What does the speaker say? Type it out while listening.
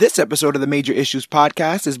This episode of the Major Issues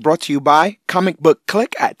Podcast is brought to you by Comic Book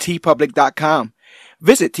Click at tpublic.com.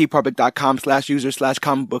 Visit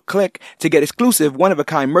tpublic.com/user/comicbookclick to get exclusive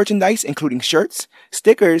one-of-a-kind merchandise, including shirts,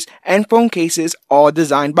 stickers, and phone cases, all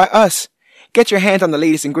designed by us. Get your hands on the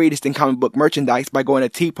latest and greatest in comic book merchandise by going to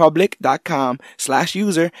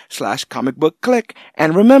tpublic.com/user/comicbookclick.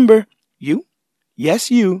 And remember, you, yes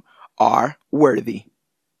you, are worthy.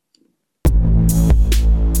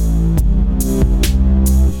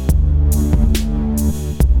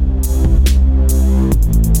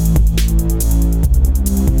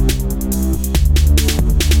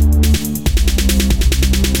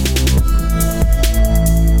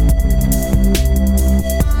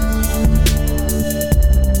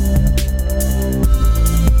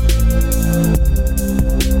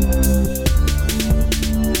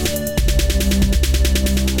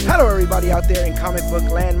 Out there in comic book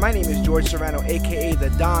land, my name is George Serrano, aka The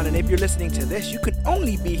Don, and if you're listening to this, you could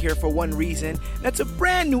only be here for one reason. That's a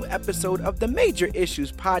brand new episode of the Major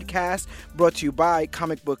Issues Podcast, brought to you by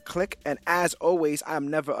Comic Book Click. And as always, I'm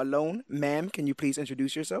never alone. Ma'am, can you please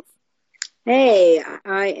introduce yourself? Hey,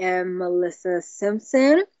 I am Melissa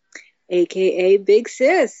Simpson, aka Big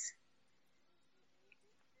Sis.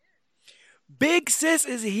 Big Sis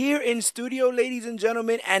is here in studio, ladies and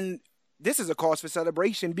gentlemen, and this is a cause for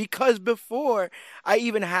celebration because before I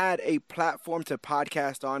even had a platform to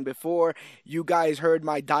podcast on, before you guys heard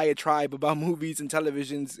my diatribe about movies and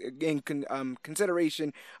televisions in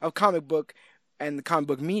consideration of comic book and the comic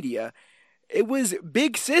book media, it was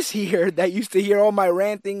Big Sis here that used to hear all my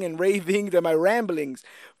ranting and ravings and my ramblings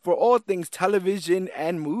for all things television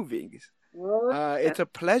and movies. It's a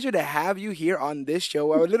pleasure to have you here on this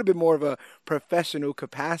show. A little bit more of a professional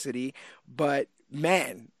capacity, but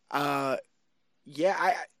man,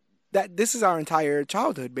 this is our entire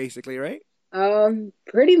childhood, basically, right?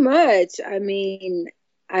 Pretty much. I mean,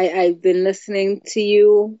 I've been listening to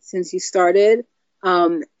you since you started,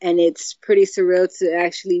 and it's pretty surreal to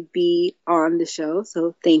actually be on the show.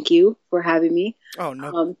 So thank you for having me. Oh,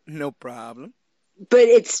 no problem. But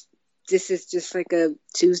this is just like a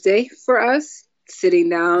Tuesday for us, sitting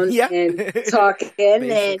down and talking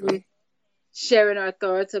and sharing our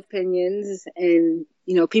thoughts, opinions, and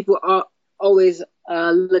people always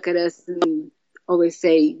look at us and always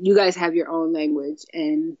say, "You guys have your own language,"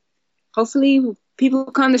 and hopefully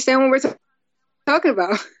people can understand what we're talking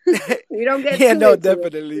about. We don't get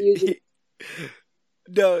definitely.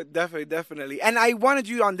 No, definitely. And I wanted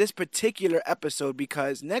you on this particular episode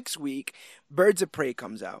because next week, Birds of Prey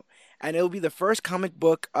comes out. And it'll be the first comic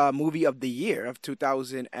book movie of the year of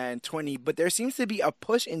 2020. But there seems to be a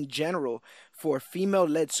push in general for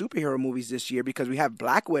female-led superhero movies this year because we have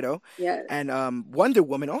Black Widow and Wonder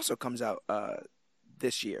Woman also comes out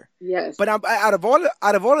this year. Yes. But out of all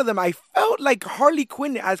of them, I felt like Harley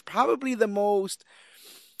Quinn has probably the most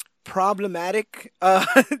problematic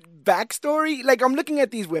backstory. Like, I'm looking at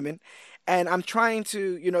these women and I'm trying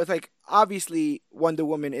to, it's like, obviously Wonder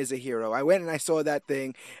Woman is a hero. I went and I saw that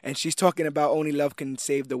thing and she's talking about only love can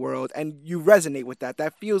save the world, and you resonate with that.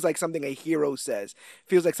 That feels like something a hero says.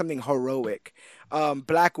 Feels like something heroic.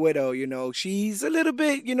 Black Widow, she's a little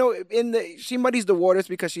bit, she muddies the waters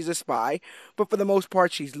because she's a spy, but for the most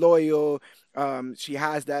part she's loyal. She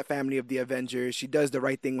has that family of the Avengers. She does the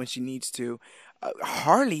right thing when she needs to.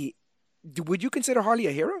 Harley, would you consider Harley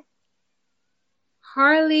a hero?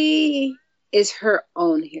 Harley is her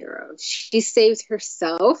own hero. She saves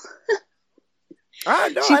herself. No,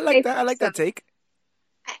 I like that. I like that take.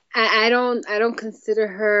 I don't consider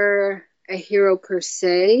her a hero per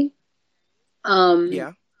se.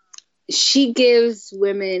 She gives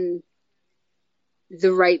women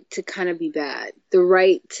the right to kind of be bad, the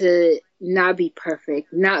right to not be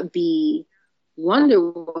perfect, not be Wonder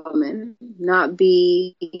Woman, not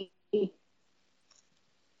be, like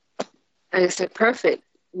I said, perfect.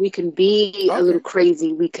 We can be a little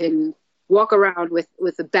crazy. We can walk around with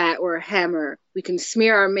a bat or a hammer. We can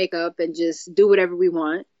smear our makeup and just do whatever we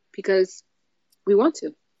want because we want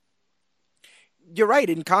to. You're right.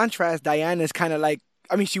 In contrast, Diana's kind of like,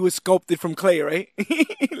 she was sculpted from clay, right?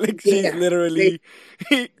 Like she's literally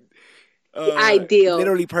ideal.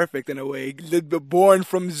 Literally perfect in a way. Born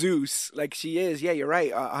from Zeus. Like she is. Yeah, you're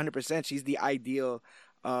right. 100%. She's the ideal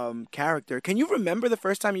character. Can you remember the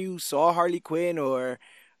first time you saw Harley Quinn or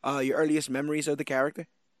your earliest memories of the character?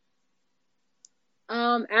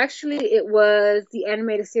 Actually, it was the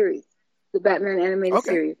animated series, the Batman animated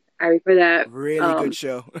series. I remember that. Really good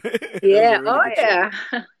show. Yeah. Really show.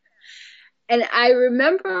 And I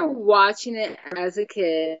remember watching it as a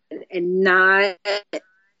kid and not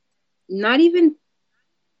even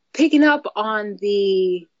picking up on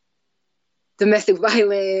the domestic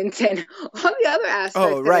violence and all the other Oh, aspects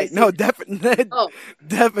that I right. see. No, definitely, Oh,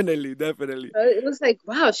 definitely, definitely. it was like,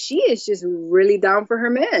 wow, she is just really down for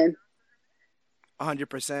her man.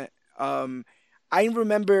 100%. I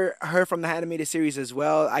remember her from the animated series as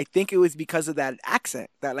well. I think it was because of that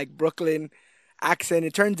accent, that like Brooklyn accent.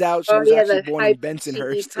 It turns out she Oh was yeah, actually the born high in pitchy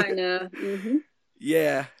Bensonhurst. kind of.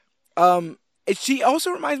 Yeah. She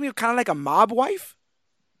also reminds me of kind of like a mob wife.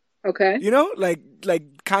 Okay.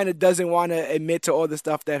 Like kind of doesn't want to admit to all the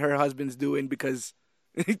stuff that her husband's doing because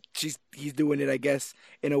he's doing it, I guess,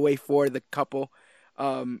 in a way for the couple.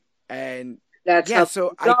 And That's yeah, how so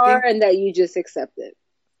things I are, think and that you just accept it.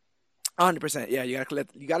 100%. Yeah, you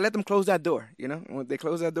gotta let them close that door. When they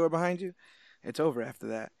close that door behind you, it's over after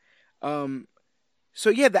that. Um,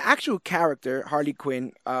 so yeah, the actual character Harley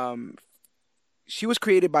Quinn, she was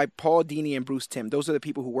created by Paul Dini and Bruce Timm. Those are the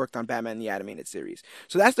people who worked on Batman the Animated Series.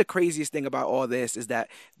 So that's the craziest thing about all this is that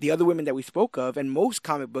the other women that we spoke of and most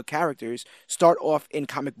comic book characters start off in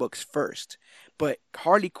comic books first. But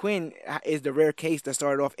Harley Quinn is the rare case that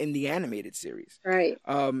started off in the animated series. Right.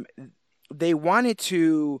 They wanted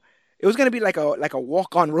to. It was gonna be like a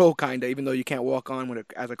walk on role kinda, even though you can't walk on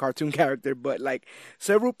as a cartoon character. But like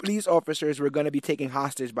several police officers were gonna be taken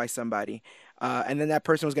hostage by somebody, and then that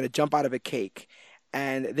person was gonna jump out of a cake,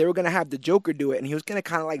 and they were gonna have the Joker do it, and he was gonna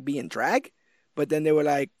kind of like be in drag. But then they were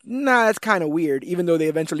like, nah, that's kind of weird, even though they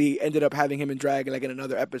eventually ended up having him in drag like in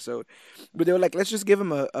another episode. But they were like, let's just give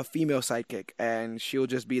him a female sidekick, and she'll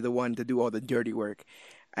just be the one to do all the dirty work.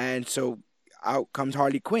 And so out comes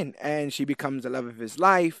Harley Quinn, and she becomes the love of his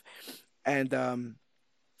life. And I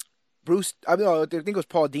think it was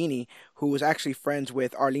Paul Dini, who was actually friends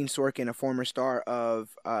with Arlene Sorkin, a former star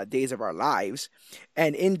of Days of Our Lives.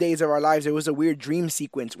 And in Days of Our Lives, there was a weird dream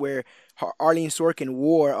sequence where Arlene Sorkin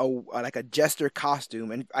wore like a jester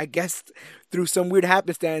costume, and I guess through some weird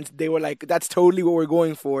happenstance, they were like, "That's totally what we're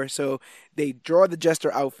going for." So they draw the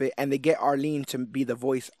jester outfit, and they get Arlene to be the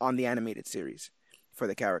voice on the animated series for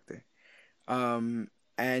the character.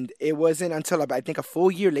 And it wasn't until I think a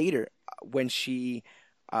full year later when she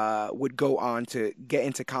would go on to get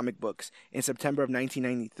into comic books in September of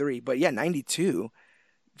 1993. But yeah, 92.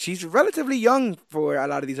 She's relatively young for a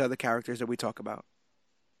lot of these other characters that we talk about.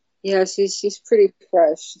 Yeah, she's pretty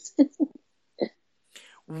fresh.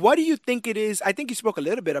 What do you think it is? I think you spoke a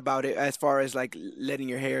little bit about it as far as like letting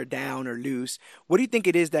your hair down or loose. What do you think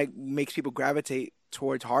it is that makes people gravitate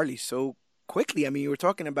towards Harley so quickly? I mean, you were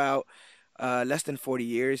talking about less than 40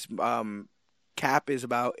 years. Cap is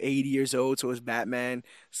about 80 years old, so is Batman,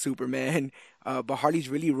 Superman. But Harley's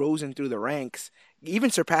really risen through the ranks, even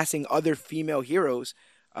surpassing other female heroes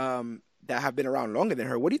that have been around longer than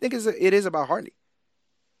her. What do you think it is about Harley?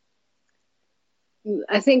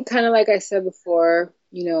 I think, kind of like I said before,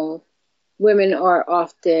 women are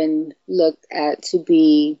often looked at to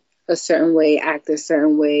be a certain way, act a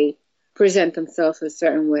certain way, present themselves a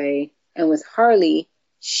certain way. And with Harley,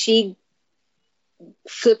 she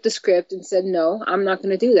flipped the script and said, no, I'm not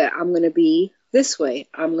going to do that. I'm going to be this way.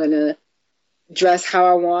 I'm going to dress how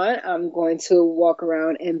I want. I'm going to walk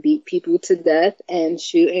around and beat people to death and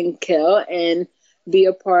shoot and kill and be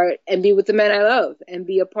with the man I love and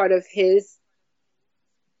be a part of his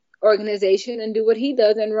organization and do what he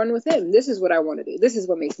does and run with him. This is what I want to do. This is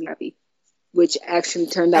what makes me happy. Which actually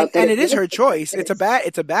turned out and it is her choice. It's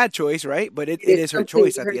a bad choice, right? But it is her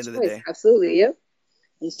choice at the end of the day. Absolutely, yep.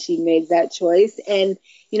 And she made that choice. And,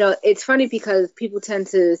 it's funny because people tend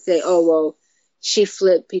to say, oh, well, she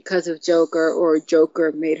flipped because of Joker or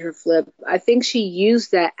Joker made her flip. I think she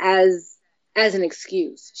used that as an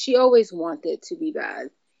excuse. She always wanted to be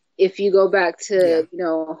bad. If you go back to,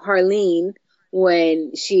 Harleen,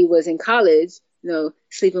 when she was in college,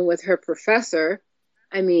 sleeping with her professor,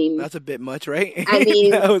 I mean... That's a bit much, right? I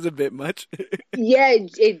mean... that was a bit much. Yeah,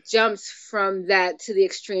 it jumps from that to the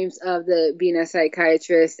extremes of being a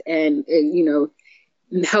psychiatrist and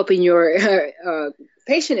helping your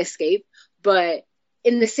patient escape. But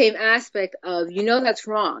in the same aspect of, that's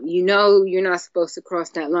wrong. You're not supposed to cross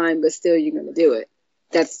that line, but still you're going to do it.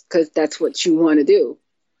 That's because that's what you want to do.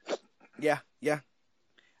 Yeah, yeah.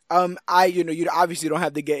 You obviously don't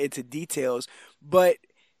have to get into details, but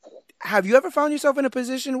have you ever found yourself in a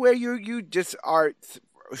position where you just are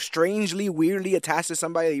strangely, weirdly attached to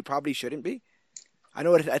somebody that you probably shouldn't be? I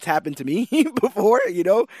know it's happened to me before.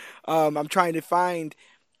 I'm trying to find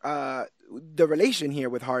the relation here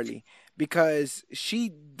with Harley because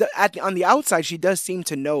on the outside she does seem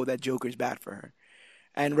to know that Joker's bad for her.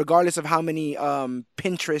 And regardless of how many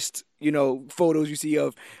Pinterest, photos you see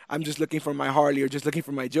of I'm just looking for my Harley or just looking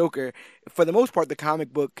for my Joker, for the most part, the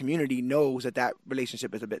comic book community knows that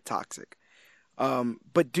relationship is a bit toxic.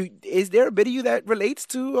 But is there a bit of you that relates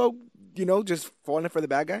to just falling for the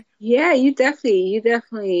bad guy? Yeah, you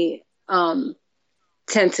definitely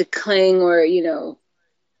tend to cling or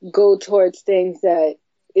go towards things that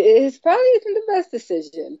is probably isn't the best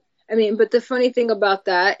decision. I mean, but the funny thing about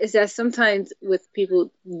that is that sometimes with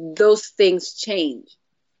people, those things change.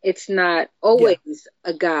 It's not Yeah. always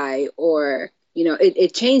a guy or,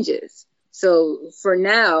 it changes. So for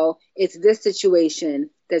now, it's this situation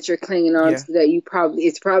that you're clinging on Yeah. to that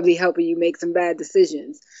it's probably helping you make some bad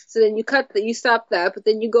decisions. So then you stop that, but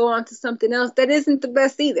then you go on to something else that isn't the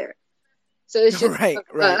best either. So it's just Right.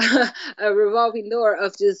 Right. a revolving door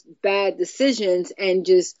of just bad decisions and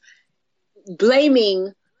just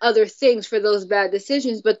blaming other things for those bad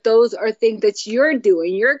decisions. But those are things that you're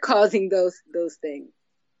doing. You're causing those things.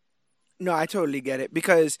 No, I totally get it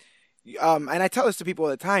because, and I tell this to people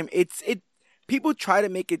all the time. People try to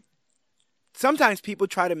make it. Sometimes people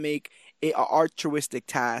try to make it an altruistic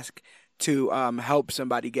task to help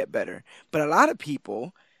somebody get better, but a lot of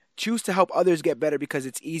people choose to help others get better because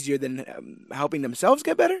it's easier than helping themselves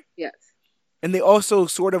get better. Yes. And they also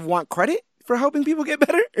sort of want credit for helping people get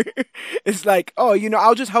better. It's like, oh,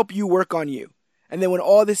 I'll just help you work on you. And then when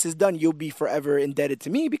all this is done, you'll be forever indebted to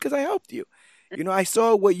me because I helped you. I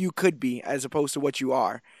saw what you could be as opposed to what you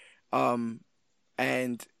are.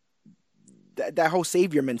 And that whole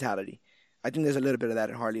savior mentality. I think there's a little bit of that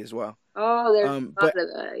in Harley as well. Oh, there's a lot But of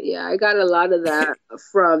that. Yeah, I got a lot of that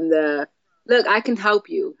from the look, I can help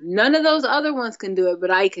you. None of those other ones can do it, but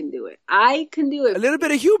I can do it. I can do it. a little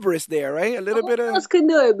bit of hubris there, right? A No little one bit of else can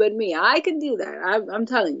do it but me. I can do that. I'm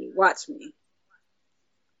telling you. Watch me.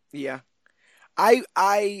 yeah.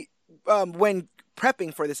 I when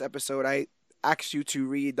prepping for this episode, I asked you to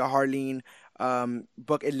read the Harleen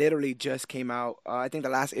book. It literally just came out. I think the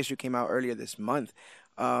last issue came out earlier this month.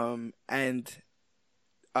 And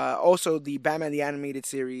also the Batman the Animated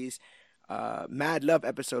Series Mad Love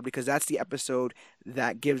episode, because that's the episode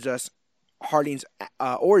that gives us Harleen's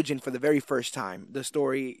origin for the very first time. The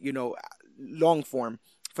story, long form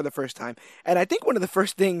for the first time. And I think one of the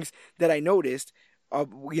first things that I noticed,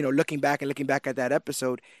 looking back at that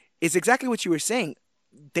episode, is exactly what you were saying.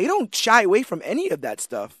 They don't shy away from any of that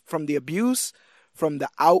stuff, from the abuse, from the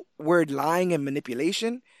outward lying and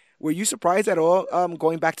manipulation. Were you surprised at all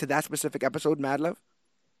going back to that specific episode, Mad Love?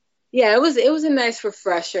 Yeah, it was a nice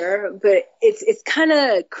refresher, but it's kind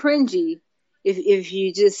of cringy if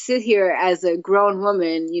you just sit here as a grown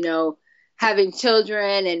woman, having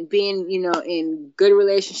children and being, in good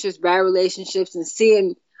relationships, bad relationships, and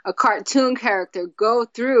seeing a cartoon character go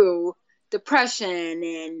through depression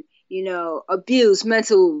and, abuse,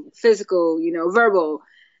 mental, physical, verbal.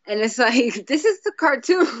 And it's like, this is the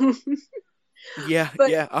cartoon. Yeah,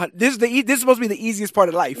 But yeah. This is supposed to be the easiest part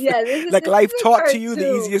of life. yeah, Like this life is a taught to you the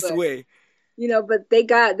cartoon, easiest but way. but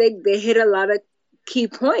they hit a lot of key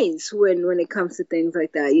points when it comes to things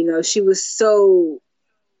like that. She was so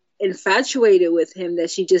infatuated with him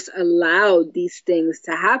that she just allowed these things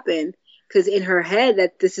to happen because in her head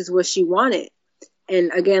that this is what she wanted.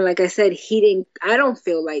 And again, like I said, I don't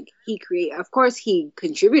feel like of course he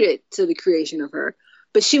contributed to the creation of her,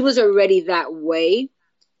 but she was already that way.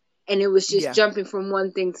 And it was just Yeah. jumping from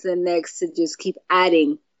one thing to the next to just keep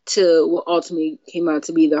adding to what ultimately came out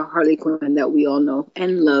to be the Harley Quinn that we all know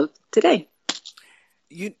and love today.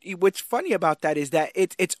 What's funny about that is that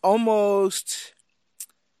it's almost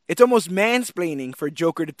mansplaining for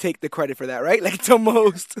Joker to take the credit for that, right? Like it's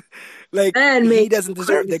almost like And he doesn't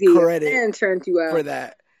deserve the credit and turned you out for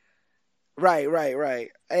that. Right.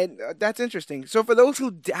 And that's interesting. So for those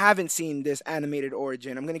who haven't seen this animated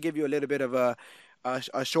origin, I'm going to give you a little bit of a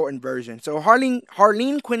shortened version. So Harleen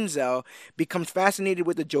Quinzel becomes fascinated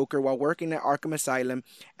with the Joker while working at Arkham Asylum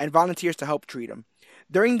and volunteers to help treat him.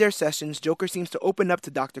 During their sessions, Joker seems to open up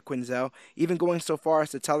to Dr. Quinzel, even going so far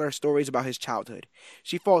as to tell her stories about his childhood.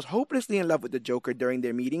 She falls hopelessly in love with the Joker during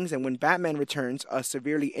their meetings, and when Batman returns a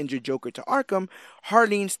severely injured Joker to Arkham,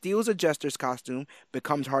 Harleen steals a jester's costume,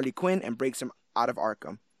 becomes Harley Quinn, and breaks him out of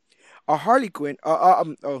Arkham. A Harlequin,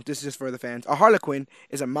 this is just for the fans. A Harlequin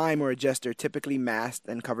is a mime or a jester, typically masked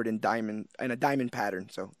and covered in a diamond pattern,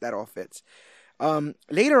 so that all fits.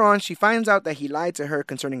 Later on, she finds out that he lied to her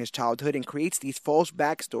concerning his childhood and creates these false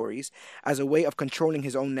backstories as a way of controlling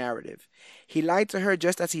his own narrative. He lied to her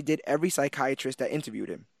just as he did every psychiatrist that interviewed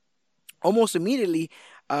him. Almost immediately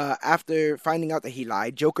after finding out that he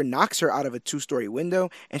lied, Joker knocks her out of a two-story window,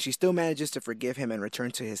 and she still manages to forgive him and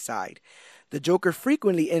return to his side. The Joker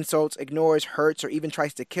frequently insults, ignores, hurts, or even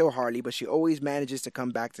tries to kill Harley, but she always manages to come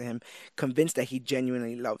back to him, convinced that he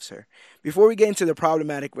genuinely loves her. Before we get into the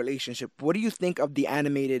problematic relationship, what do you think of the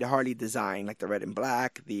animated Harley design, like the red and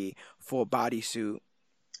black, the full bodysuit?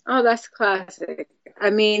 Oh, that's classic. I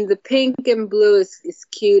mean, the pink and blue is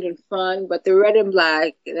cute and fun, but the red and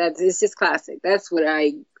black, that's it's just classic. That's what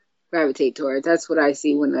I gravitate towards. That's what I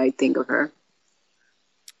see when I think of her.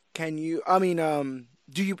 Can you? I mean,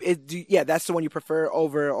 yeah, that's the one you prefer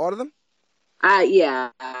over all of them. Yeah,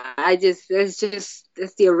 that's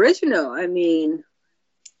the original. I mean,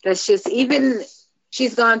 that's just even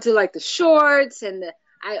she's gone to like the shorts and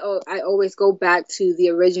I always go back to the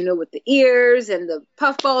original with the ears and the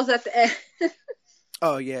puffballs at the end.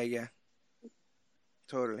 Oh yeah,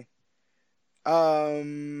 totally.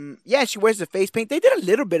 Yeah, she wears the face paint. They did a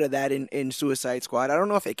little bit of that in Suicide Squad. I don't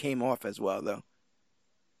know if it came off as well though.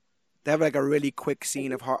 They have like a really quick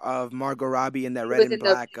scene of Margot Robbie in that red and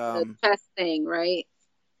black. The chest thing, right?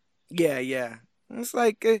 Yeah. It's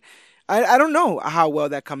like I don't know how well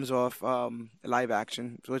that comes off live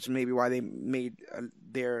action, which is maybe why they made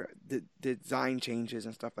their design changes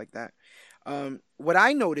and stuff like that. What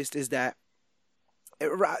I noticed is that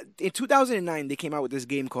in 2009 they came out with this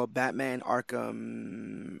game called Batman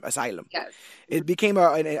Arkham Asylum. Yes. It became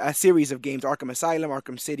a series of games, Arkham Asylum,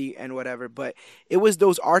 Arkham City, and whatever. But it was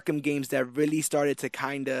those Arkham games that really started to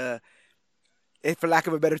kind of, for lack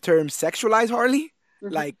of a better term, sexualize Harley.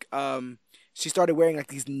 Mm-hmm. Like she started wearing like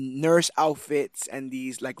these nurse outfits and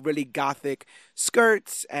these like really gothic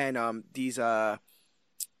skirts and these I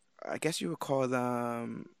guess you would call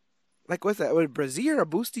them like what's that? What, brassiere, a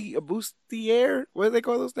bustier? What do they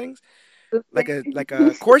call those things? Like a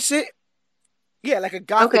corset? Yeah, like a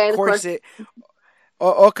gothic corset.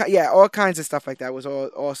 All kinds of stuff like that was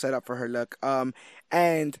all set up for her look.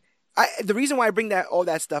 And the reason why I bring all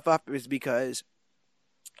that stuff up is because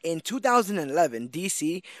in 2011,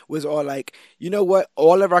 DC was all like, you know what?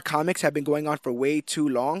 All of our comics have been going on for way too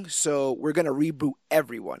long, so we're going to reboot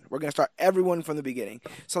everyone. We're going to start everyone from the beginning.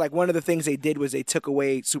 So, like, one of the things they did was they took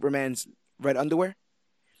away Superman's red underwear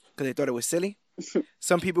because they thought it was silly.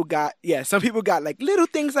 Some people got like little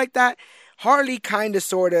things like that. Harley kind of,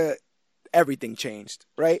 sort of, everything changed,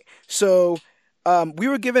 right? So we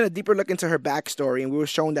were given a deeper look into her backstory, and we were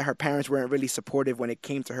shown that her parents weren't really supportive when it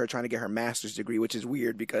came to her trying to get her master's degree, which is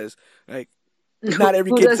weird because, like, not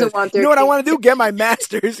every kid says, you know what I want to do? Get my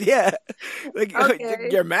master's. Yeah. Like, okay.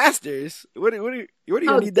 Your master's? What do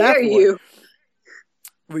you need that for? You?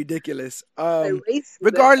 Ridiculous.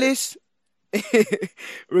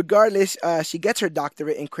 Regardless, she gets her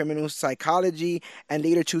doctorate in criminal psychology and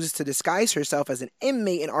later chooses to disguise herself as an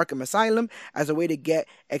inmate in Arkham Asylum as a way to get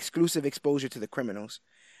exclusive exposure to the criminals.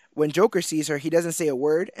 When Joker sees her, he doesn't say a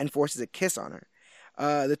word and forces a kiss on her.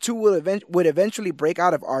 The two would eventually break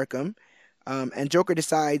out of Arkham, and Joker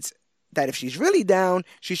decides that if she's really down,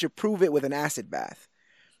 she should prove it with an acid bath.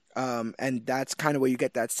 And that's kind of where you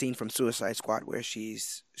get that scene from Suicide Squad where she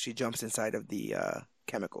jumps inside of the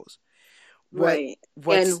chemicals. And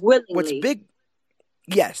willingly. What's big,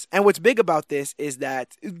 yes, and what's big about this is that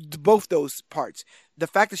both those parts, the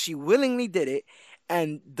fact that she willingly did it,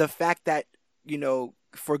 and the fact that, you know,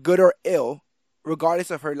 for good or ill,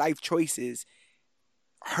 regardless of her life choices,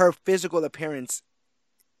 her physical appearance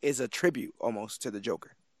is a tribute almost to the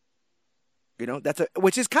Joker. You know,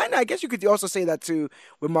 which is kind of, I guess you could also say that too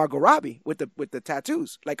with Margot Robbie with the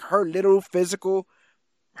tattoos, like her literal physical,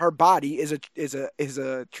 her body is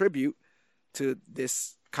a tribute to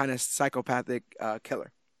this kind of psychopathic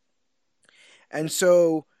killer. And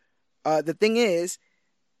so the thing is,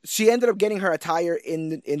 she ended up getting her attire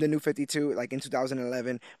in the New 52, like in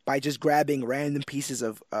 2011, by just grabbing random pieces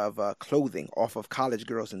of clothing off of college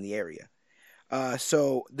girls in the area.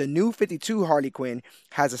 So the New 52 Harley Quinn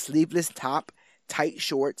has a sleeveless top, tight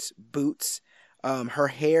shorts, boots. Her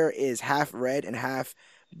hair is half red and half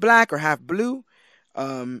black or half blue.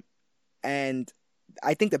 And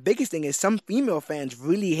I think the biggest thing is some female fans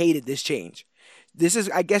really hated this change. This is,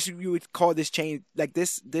 I guess you would call this change, like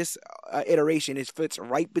this iteration fits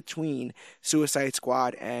right between Suicide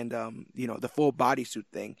Squad and, the full bodysuit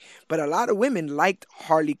thing. But a lot of women liked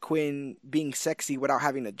Harley Quinn being sexy without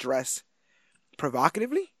having to dress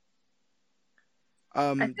provocatively.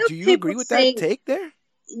 Do you agree with that take there?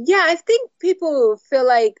 Yeah, I think people feel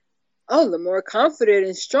like, oh, the more confident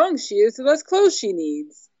and strong she is, the less clothes she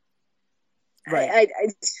needs. Right.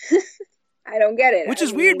 I don't get it. Which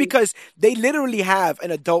is weird because they literally have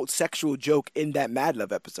an adult sexual joke in that Mad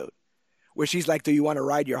Love episode where she's like, do you want to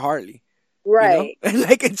ride your Harley? Right.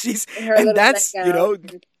 like, and she's, In her and little that's,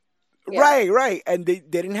 nightgown. Yeah. right. And they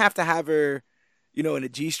didn't have to have her, in a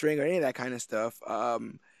G-string or any of that kind of stuff.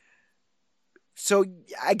 So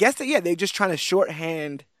I guess that, they're just trying to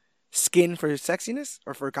shorthand skin for sexiness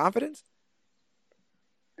or for confidence.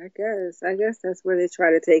 I guess that's where they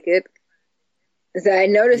try to take it. Because I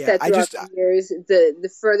noticed that throughout the years,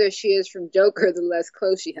 the further she is from Joker, the less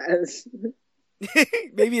clothes she has.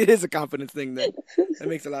 Maybe it is a confidence thing then. That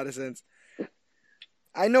makes a lot of sense.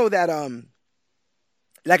 I know that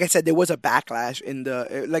like I said, there was a backlash in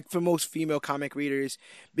the like for most female comic readers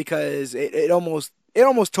because it almost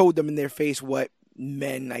told them in their face what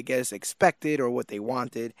men, I guess, expected or what they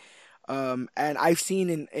wanted. And I've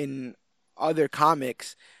seen in other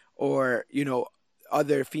comics or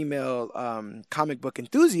other female comic book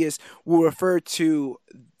enthusiasts will refer to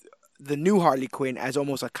the new Harley Quinn as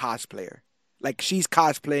almost a cosplayer. Like she's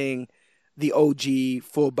cosplaying the OG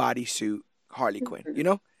full body suit Harley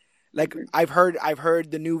Quinn, Like I've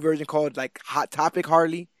heard the new version called like Hot Topic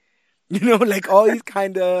Harley, like all these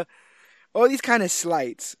kind of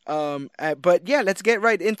slights. But yeah, let's get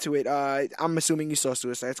right into it. I'm assuming you saw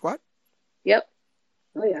Suicide Squad. Yep.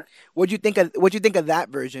 Oh yeah. What'd you think of that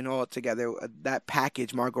version altogether? That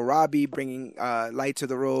package, Margot Robbie bringing light to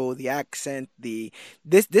the role, the accent,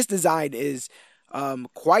 this design is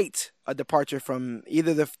quite a departure from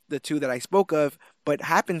either the two that I spoke of, but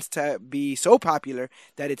happens to be so popular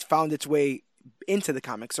that it's found its way into the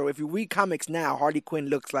comics. So if you read comics now, Harley Quinn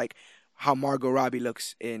looks like how Margot Robbie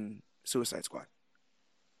looks in Suicide Squad.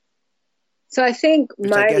 So I think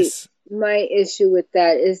my issue with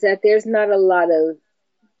that is that there's not a lot of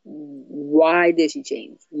why did she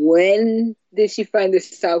change? When did she find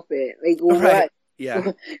this outfit? Like what? Right.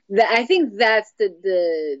 Yeah. I think that's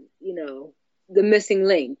the the missing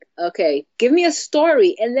link. Okay, give me a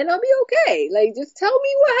story and then I'll be okay. Like just tell me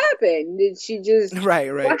what happened. Did she just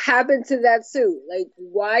right? What happened to that suit? Like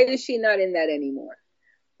why is she not in that anymore?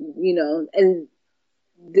 And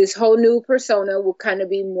this whole new persona will kind of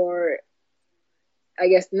be more, I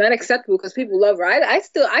guess, not acceptable because people love her. I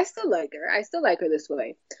still like her. I still like her this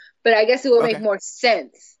way, but I guess it will make more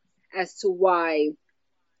sense as to why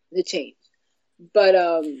the change. But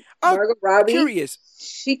Margot Robbie, curious.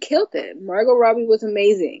 She killed it. Margot Robbie was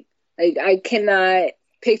amazing. Like I cannot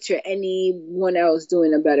picture anyone else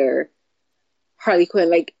doing a better Harley Quinn.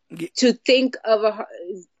 Like to think of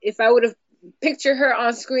if I would have pictured her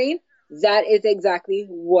on screen, that is exactly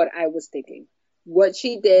what I was thinking. What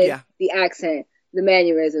she did, the accent, the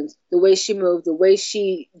mannerisms, the way she moved, the way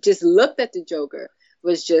she just looked at the Joker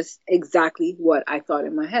was just exactly what I thought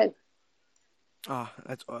in my head. Oh,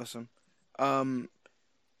 that's awesome. I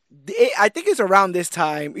think it's around this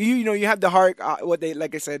time. You have the what they,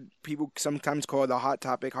 like I said, people sometimes call the hot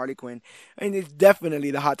topic Harley Quinn. I mean, it's definitely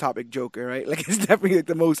the hot topic Joker, right? Like it's definitely like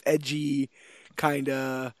the most edgy kind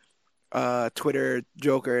of Twitter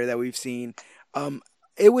Joker that we've seen.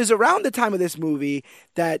 It was around the time of this movie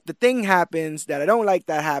that the thing happens that I don't like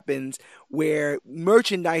that happens, where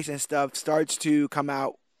merchandise and stuff starts to come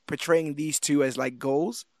out portraying these two as like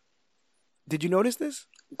goals. Did you notice this?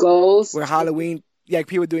 Goals? Where Halloween,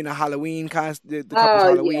 people doing the Halloween the couple's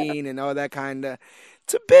Halloween and all that kind of.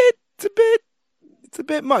 It's a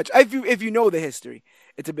bit much. If you know the history,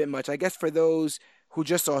 it's a bit much. I guess for those who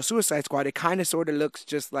just saw Suicide Squad, it kind of sort of looks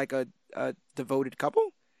just like a devoted couple,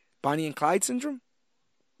 Bonnie and Clyde syndrome.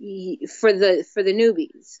 For the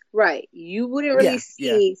newbies, right? You wouldn't really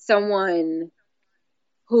see someone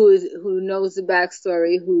who knows the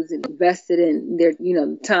backstory, who's invested in their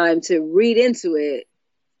time to read into it.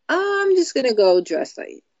 I'm just gonna go dress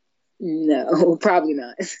like. No, probably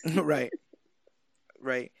not.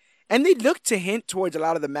 Right. And they look to hint towards a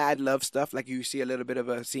lot of the mad love stuff. Like you see a little bit of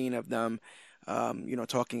a scene of them,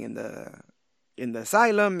 talking in the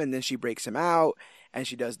asylum, and then she breaks him out, and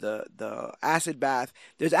she does the acid bath.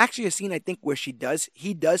 There's actually a scene I think where he does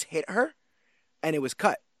hit her, and it was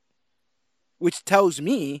cut, which tells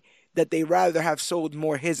me that they rather have sold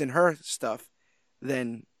more his and her stuff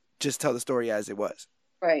than just tell the story as it was.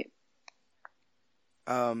 Right.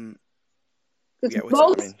 Most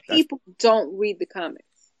people don't read the comics.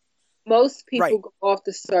 Most people go off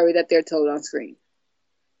the story that they're told on screen.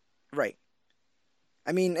 Right.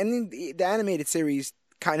 I mean, and the animated series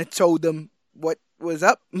kind of told them what was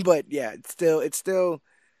up, but yeah, it's still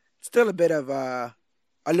a bit of a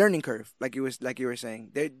learning curve, like you were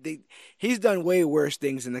saying. He's done way worse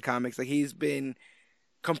things in the comics. Like he's been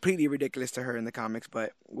completely ridiculous to her in the comics,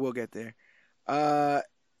 but we'll get there.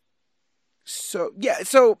 So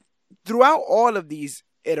throughout all of these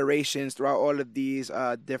iterations, throughout all of these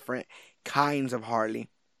different kinds of Harley,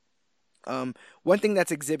 one thing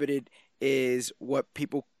that's exhibited is what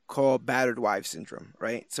people call battered wife syndrome,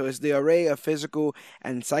 right? So it's the array of physical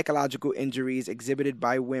and psychological injuries exhibited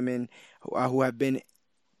by women who have been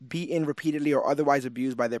beaten repeatedly or otherwise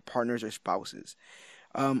abused by their partners or spouses.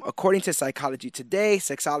 According to Psychology Today,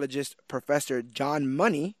 sexologist Professor John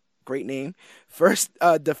Money, great name, first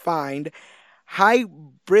defined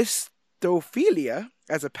hybristophilia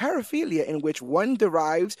as a paraphilia in which one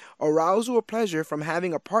derives arousal or pleasure from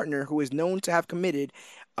having a partner who is known to have committed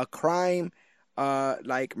a crime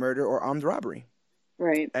like murder or armed robbery.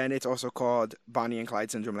 Right. And it's also called Bonnie and Clyde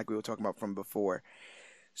syndrome, like we were talking about from before.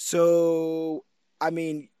 So, I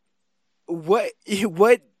mean, what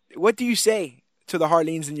what do you say to the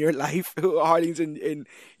Harleens in your life, Harleens in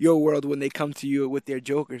your world, when they come to you with their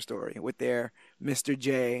Joker story, with their Mr.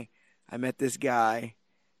 J, I met this guy,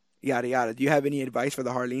 yada yada? Do you have any advice for the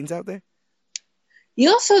Harleens out there? You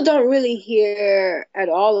also don't really hear at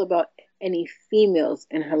all about any females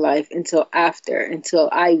in her life until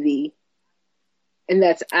Ivy, and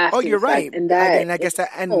that's after. Oh, you're the fact. right. And that, and I guess that,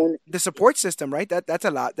 and the support system, right? That's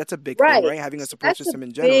a lot. That's a big thing, right? Having a support system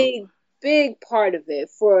in general. Big part of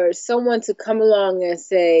it, for someone to come along and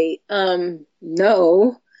say,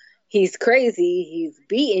 no, he's crazy, he's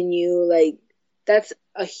beating you. Like, that's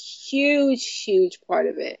a huge part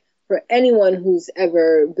of it for anyone who's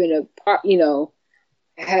ever been a part,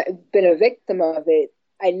 been a victim of it.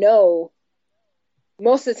 I know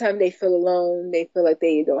most of the time they feel alone. They feel like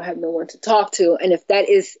they don't have no one to talk to. And if that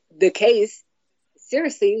is the case,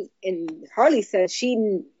 seriously, in Harley says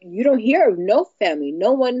you don't hear of no family,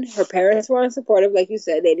 no one. Her parents were unsupportive, like you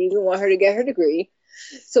said. They didn't even want her to get her degree.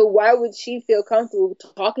 So why would she feel comfortable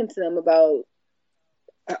talking to them about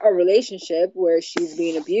a relationship where she's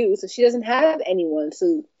being abused? So she doesn't have anyone.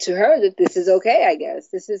 So to her, that this is okay. I guess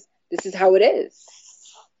this is how it is.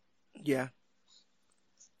 Yeah.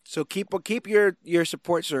 So keep your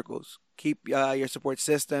support circles, keep your support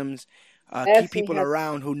systems, keep people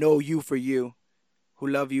around who know you for you, who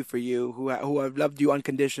love you for you, who have loved you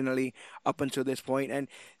unconditionally up until this point. And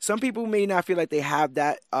some people may not feel like they have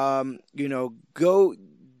that.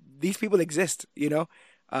 These people exist.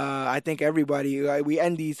 I think everybody. We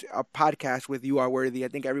end these podcasts with "You are worthy." I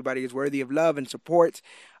think everybody is worthy of love and support,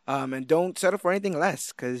 and don't settle for anything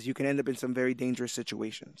less, because you can end up in some very dangerous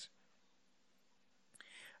situations.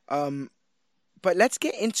 But let's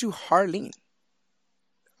get into Harleen.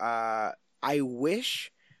 I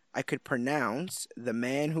wish I could pronounce the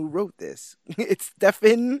man who wrote this. It's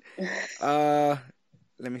Stephen. Let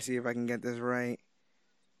me see if I can get this right.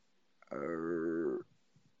 Let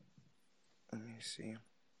me see.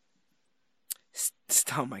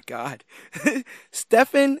 Oh my God,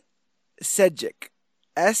 Stefan Sejic.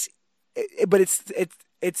 But it's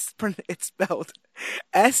spelled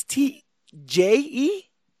STJE.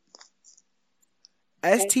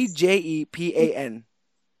 STJEPAN.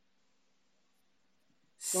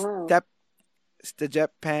 Wow.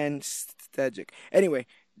 Stepan Stejic. Anyway,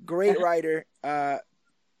 great writer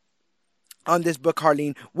on this book,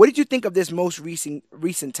 Harleen. What did you think of this most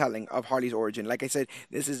recent telling of Harley's origin? Like I said,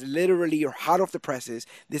 this is literally hot off the presses.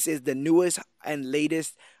 This is the newest and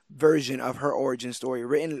latest version of her origin story,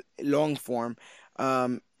 written long form,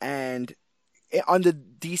 and under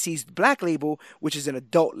DC's Black Label, which is an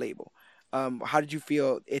adult label. How did you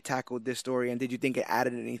feel it tackled this story, and did you think it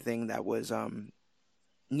added anything that was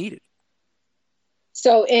needed?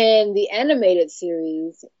 So in the animated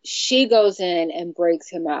series, she goes in and breaks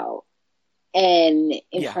him out. And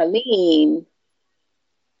in Harleen,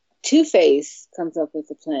 Two-Face comes up with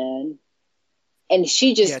a plan. And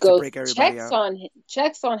she just goes,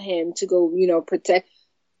 checks on him to go, protect.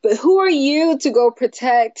 But who are you to go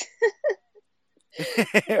protect?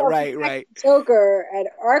 Right. Joker at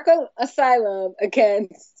Arkham Asylum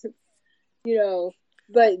against,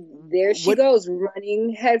 but there she goes,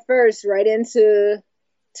 running headfirst right into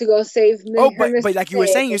to go save me. Oh, but like you were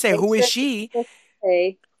saying, who is she?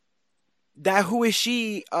 That who is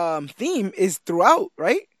she theme is throughout,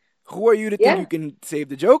 right? Who are you to think you can save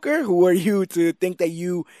the Joker? Who are you to think that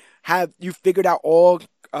you figured out all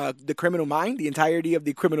the criminal mind, the entirety of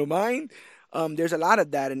the criminal mind? There's a lot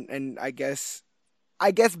of that, and I guess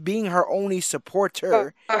being her only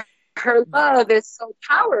supporter, her love is so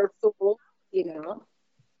powerful,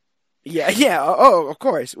 Yeah. Oh, of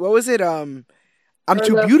course. What was it? I'm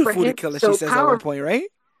too beautiful to kill her. She says at one point, right?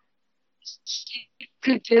 She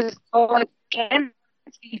could just go against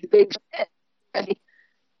these big shit.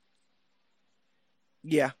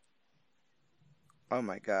 Yeah. Oh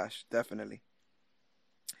my gosh, definitely.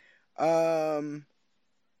 I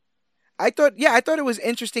thought it was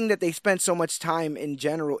interesting that they spent so much time in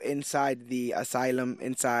general inside the asylum,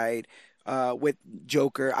 inside with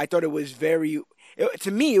Joker. I thought it was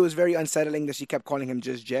to me, it was very unsettling that she kept calling him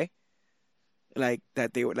just Jay, like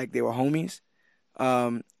that they were homies.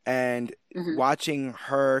 And watching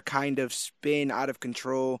her kind of spin out of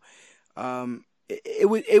control,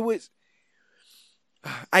 it was.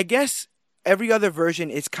 I guess every other version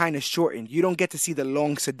is kind of shortened. You don't get to see the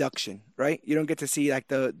long seduction, right? You don't get to see like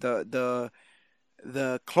the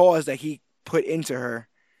claws that he put into her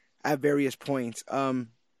at various points.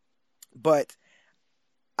 But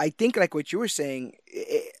I think like what you were saying,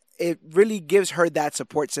 it really gives her that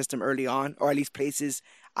support system early on, or at least places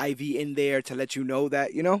Ivy in there to let you know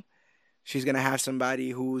that, she's gonna have somebody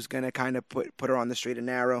who's gonna kind of put her on the straight and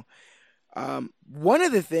narrow. One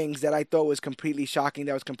of the things that I thought was completely shocking,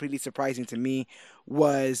 that was completely surprising to me,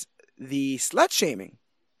 was the slut shaming.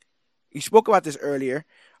 You spoke about this earlier.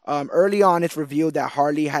 Early on, it's revealed that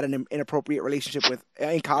Harley had an inappropriate relationship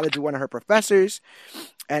in college with one of her professors,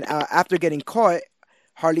 and after getting caught,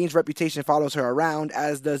 Harlene's reputation follows her around,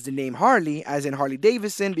 as does the name Harley, as in Harley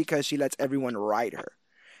Davidson, because she lets everyone ride her.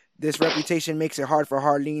 This reputation makes it hard for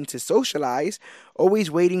Harlene to socialize,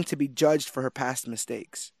 always waiting to be judged for her past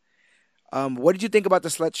mistakes. What did you think about the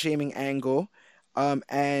slut shaming angle?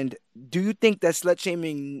 And do you think that slut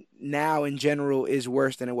shaming now in general is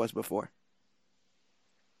worse than it was before?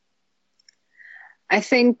 I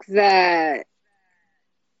think that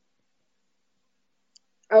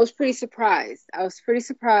I was pretty surprised. I was pretty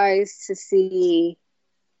surprised to see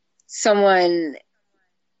someone.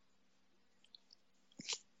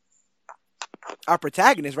 Our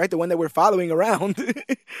protagonist, right? The one that we're following around,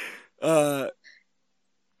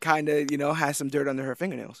 kind of, has some dirt under her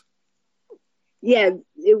fingernails. Yeah,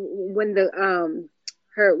 when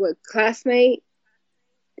her classmate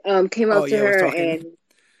came up to her and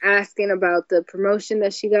asking about the promotion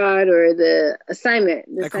that she got or the assignment,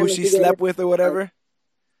 like who she slept with or whatever.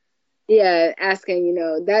 Yeah, asking,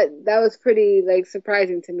 that was pretty like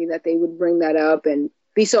surprising to me that they would bring that up and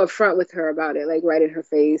be so upfront with her about it, like right in her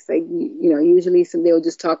face. Like, usually they'll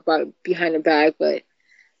just talk about it behind her back, but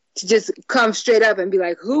to just come straight up and be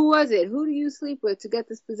like, who was it? Who do you sleep with to get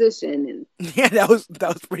this position? And yeah, that was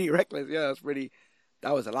pretty reckless. Yeah,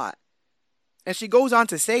 that was a lot. And she goes on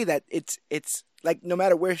to say that it's like no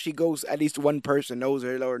matter where she goes, at least one person knows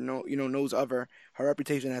her or knows of her. Her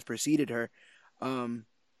reputation has preceded her.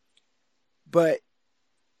 But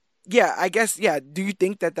yeah, I guess, yeah. Do you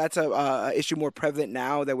think that that's a issue more prevalent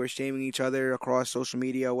now that we're shaming each other across social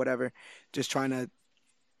media or whatever, just trying to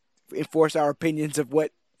enforce our opinions of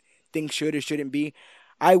what things should or shouldn't be?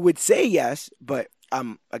 I would say yes, but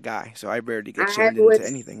I'm a guy, so I rarely get shamed into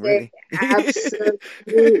anything, really.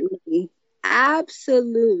 Absolutely.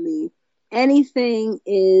 Absolutely. Anything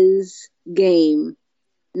is game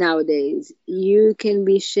nowadays. You can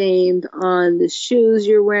be shamed on the shoes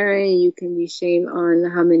you're wearing. You can be shamed on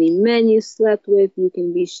how many men you slept with. You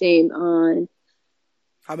can be shamed on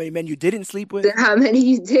how many men you didn't sleep with. How many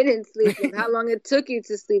you didn't sleep with. How long it took you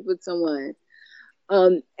to sleep with someone.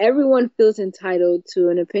 Everyone feels entitled to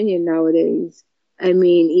an opinion nowadays. I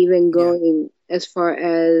mean, even going as far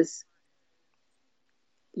as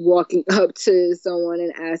walking up to someone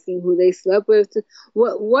and asking who they slept with.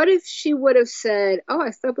 What if she would have said, "Oh,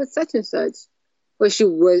 I slept with such and such"? What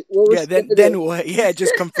was then what? Yeah, it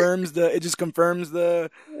just confirms the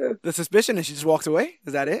suspicion, and she just walks away.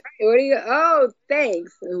 Is that it? What do you? Oh,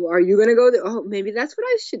 thanks. Are you gonna go there? Oh, maybe that's what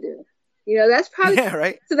I should do. That's probably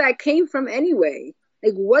right. So that came from anyway.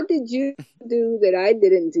 Like, what did you do that I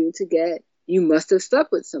didn't do to get? You must have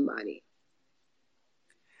slept with somebody.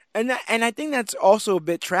 And I think that's also a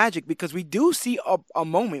bit tragic because we do see a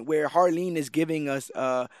moment where Harlene is giving us,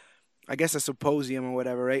 I guess, a symposium or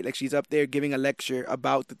whatever, right? Like she's up there giving a lecture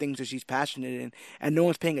about the things that she's passionate in, and no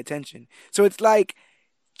one's paying attention. So it's like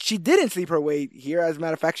she didn't sleep her way here. As a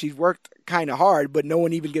matter of fact, she's worked kind of hard, but no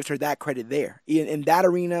one even gives her that credit there in that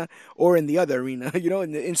arena or in the other arena.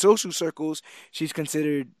 In social circles, she's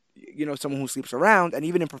considered someone who sleeps around, and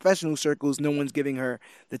even in professional circles, no one's giving her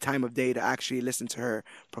the time of day to actually listen to her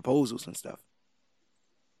proposals and stuff.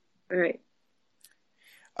 All right.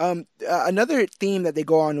 Another theme that they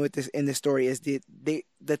go on with in this story is the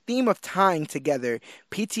theme of tying together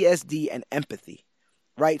PTSD and empathy.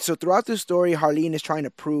 Right? So throughout the story, Harlene is trying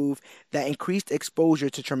to prove that increased exposure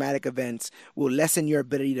to traumatic events will lessen your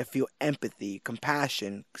ability to feel empathy,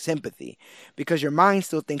 compassion, sympathy, because your mind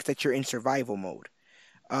still thinks that you're in survival mode.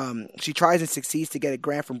 She tries and succeeds to get a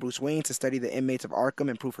grant from Bruce Wayne to study the inmates of Arkham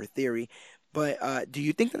and prove her theory. But do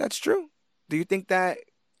you think that that's true? Do you think that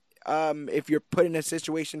if you're put in a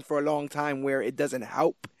situation for a long time where it doesn't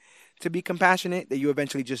help to be compassionate, that you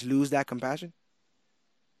eventually just lose that compassion?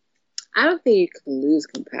 I don't think you can lose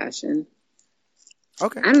compassion.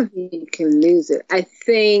 Okay. I don't think you can lose it. I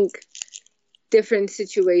think different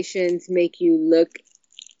situations make you look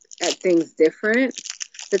at things different.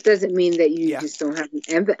 That doesn't mean that you just don't have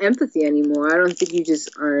empathy anymore. I don't think you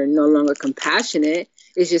just are no longer compassionate.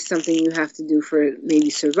 It's just something you have to do for maybe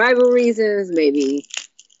survival reasons, maybe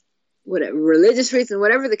whatever, religious reasons,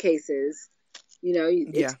 whatever the case is. You know,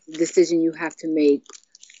 it's a decision you have to make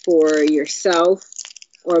for yourself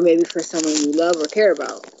or maybe for someone you love or care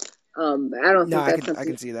about. I don't think that's something I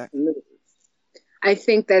can see that. I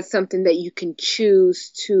think that's something that you can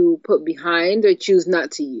choose to put behind or choose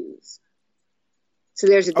not to use. So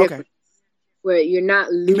there's a difference where you're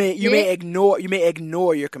not losing you may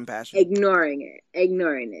ignore your compassion. Ignoring it.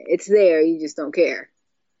 It's there, you just don't care.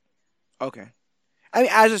 Okay. I mean,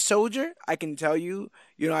 as a soldier, I can tell you,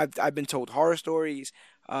 I've been told horror stories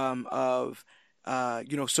of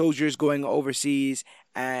soldiers going overseas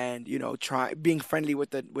and being friendly with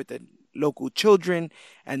the local children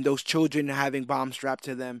and those children having bombs strapped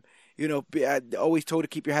to them. Always told to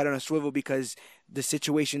keep your head on a swivel because the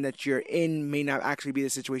situation that you're in may not actually be the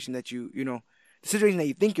situation that the situation that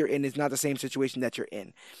you think you're in is not the same situation that you're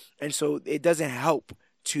in. And so it doesn't help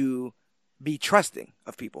to be trusting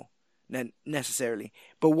of people necessarily.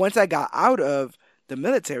 But once I got out of the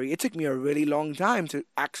military, it took me a really long time to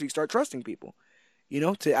actually start trusting people,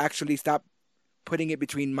 to actually stop putting it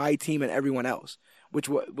between my team and everyone else, which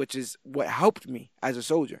is what helped me as a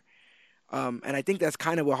soldier. And I think that's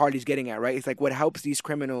kind of what Harley's getting at, right? It's like what helps these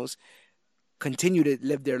criminals continue to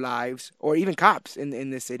live their lives, or even cops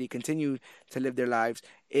in this city continue to live their lives,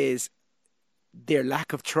 is their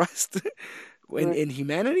lack of trust in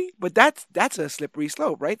humanity. But that's a slippery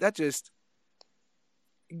slope, right? I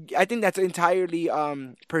think that's entirely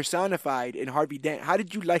personified in Harvey Dent. How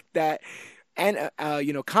did you like that and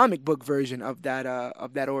comic book version of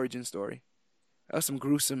that origin story? That was some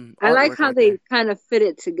gruesome. I like how they kind of fit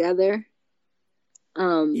it together.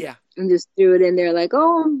 And just threw it in there like,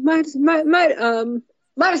 oh, might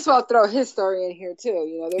as well throw his story in here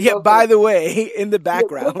too. By the way, in the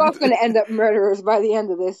background, we're both going to end up murderers by the end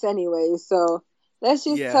of this anyway. So that's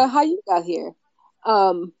just how you got here.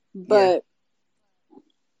 But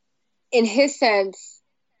in his sense,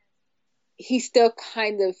 he's still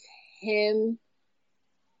kind of him,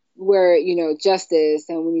 where justice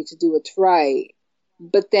and we need to do what's right.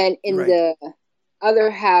 But then in the other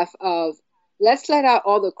half of, let's let out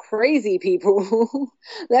all the crazy people.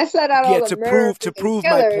 Let's let out all the murderers to prove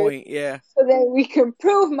my point. Yeah. So then we can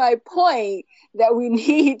prove my point that we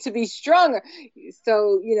need to be stronger.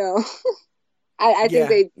 So I think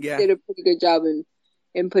they did a pretty good job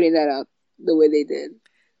in putting that up the way they did.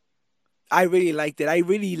 I really liked it. I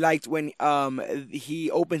really liked when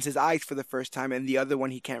he opens his eyes for the first time and the other one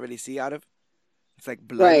he can't really see out of. It's like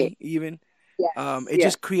bloody even. Yes. It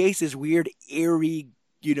just creates this weird, eerie,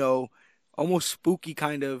 almost spooky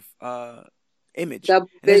kind of image. And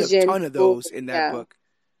there's a ton of those in that book.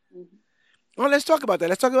 Mm-hmm. Well, let's talk about that.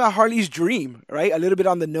 Let's talk about Harley's dream, right? A little bit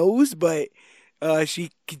on the nose, but she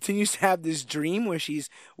continues to have this dream where she's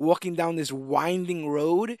walking down this winding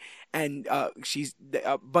road and a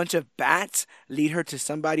bunch of bats lead her to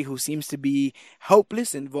somebody who seems to be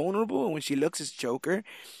helpless and vulnerable. And when she looks, it's Joker.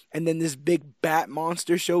 And then this big bat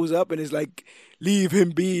monster shows up and is like, leave him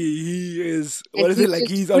be. He is, what is it? Like,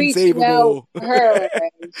 he's unsavable. Her,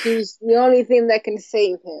 she's the only thing that can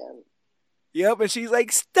save him. Yep. And she's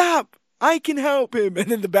like, stop. I can help him. And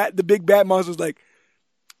then the big bat monster's like,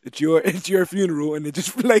 it's your funeral, and it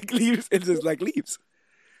just like leaves. It just like leaves,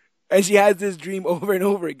 and she has this dream over and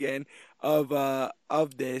over again of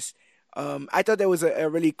this. I thought that was a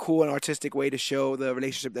really cool and artistic way to show the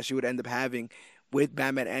relationship that she would end up having with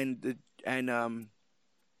Batman and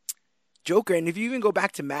Joker. And if you even go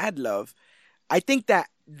back to Mad Love, I think that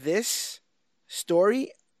this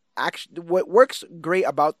story actually, what works great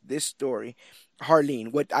about this story,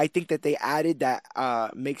 Harleen, what I think that they added that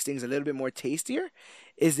makes things a little bit more tastier,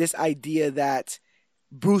 is this idea that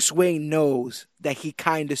Bruce Wayne knows that he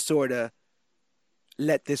kind of sort of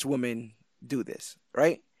let this woman do this,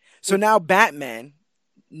 right? So now Batman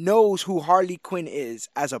knows who Harley Quinn is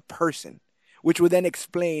as a person, which would then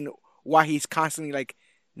explain why he's constantly like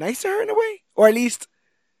nice to her in a way, or at least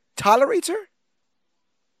tolerates her.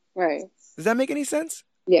 Right. Does that make any sense?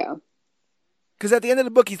 Yeah. Because at the end of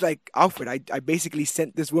the book, he's like, Alfred, I basically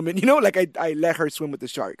sent this woman, like I let her swim with the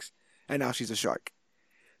sharks, and now she's a shark.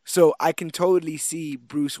 So I can totally see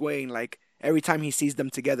Bruce Wayne, like, every time he sees them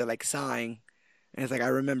together, like, sighing. And it's like, I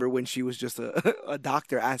remember when she was just a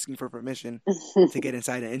doctor asking for permission to get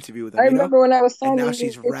inside an interview with him. I remember when I was signing and now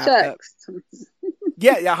she's wrapped checks. up.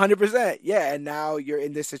 Yeah, yeah, 100%. Yeah, and now you're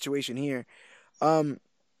in this situation here. Um,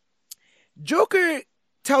 Joker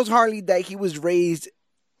tells Harley that he was raised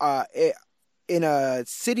in a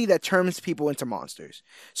city that turns people into monsters.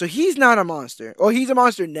 So he's not a monster, or he's a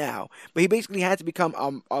monster now, but he basically had to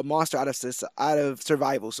become a monster out of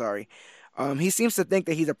survival. Sorry. He seems to think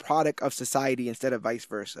that he's a product of society instead of vice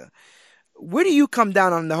versa. Where do you come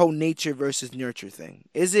down on the whole nature versus nurture thing?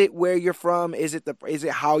 Is it where you're from? Is it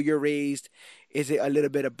how you're raised? Is it a little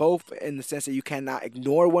bit of both in the sense that you cannot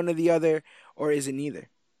ignore one or the other, or is it neither?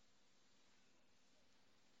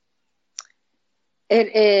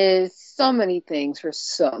 It is so many things for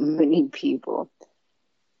so many people.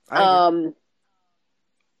 I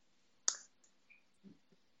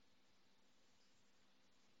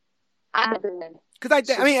agree. Because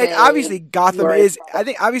I mean, obviously Gotham is. I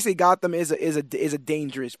think obviously Gotham is a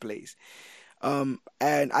dangerous place. And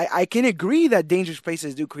I can agree that dangerous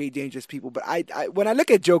places do create dangerous people. But I when I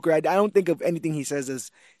look at Joker, I don't think of anything he says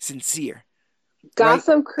as sincere.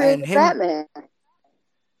 Gotham right? created Batman.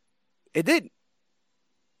 It did.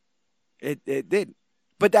 It did.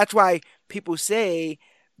 But that's why people say,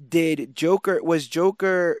 did Joker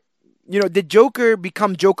did Joker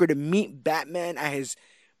become Joker to meet Batman at his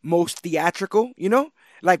most theatrical,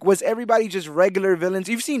 Like, was everybody just regular villains?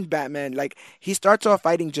 You've seen Batman, like, he starts off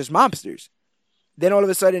fighting just mobsters. Then all of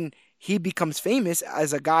a sudden, he becomes famous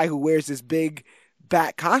as a guy who wears this big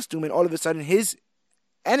bat costume, and all of a sudden, his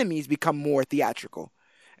enemies become more theatrical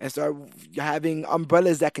and start having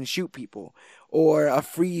umbrellas that can shoot people, or a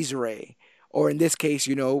freeze ray, or in this case,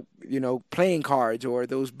 playing cards, or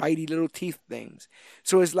those bitey little teeth things.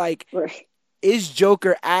 So it's like, right. Is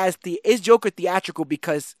Joker theatrical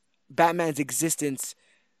because Batman's existence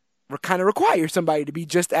kind of requires somebody to be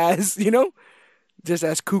just as, just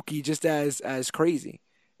as kooky, just as crazy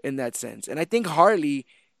in that sense. And I think Harley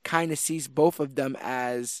kind of sees both of them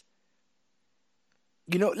as,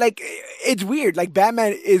 like, it's weird. Like,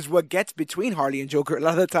 Batman is what gets between Harley and Joker a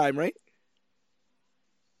lot of the time, right?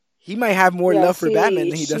 He might have more love for Batman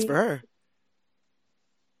than he does for her.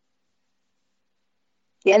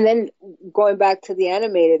 Yeah, and then going back to the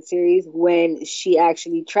animated series, when she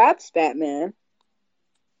actually traps Batman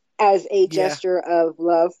as a gesture of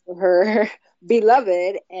love for her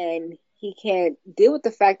beloved, and he can't deal with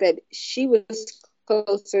the fact that she was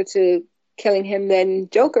closer to killing him than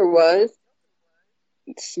Joker was,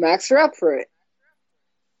 smacks her up for it.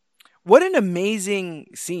 What an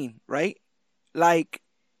amazing scene, right? Like,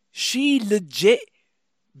 she legit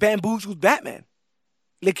bamboozled Batman.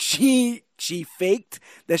 Like, she faked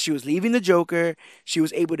that she was leaving the Joker. She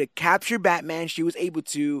was able to capture Batman. She was able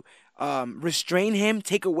to restrain him,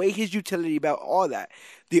 take away his utility belt, all that.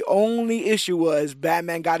 The only issue was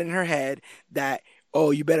Batman got in her head that,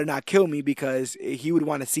 oh, you better not kill me, because he would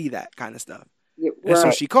want to see that kind of stuff. Right. And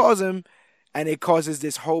so she calls him, and it causes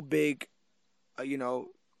this whole big,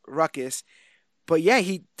 ruckus. But yeah,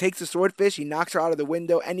 he takes the swordfish, he knocks her out of the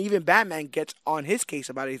window, and even Batman gets on his case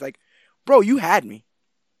about it. He's like, bro, you had me.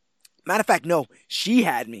 Matter of fact, no, she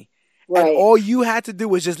had me. Right. And all you had to do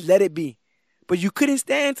was just let it be. But you couldn't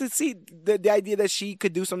stand to see the idea that she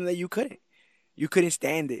could do something that you couldn't. You couldn't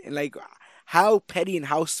stand it. And, like, how petty and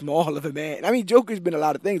how small of a man. I mean, Joker's been a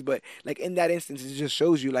lot of things, but, like, in that instance, it just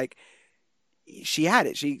shows you, like, she had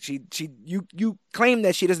it. You claim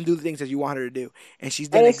that she doesn't do the things that you want her to do. And she's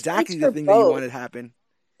done exactly the thing that you wanted to happen.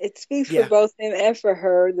 It speaks for both him and for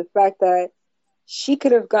her, the fact that she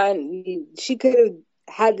could have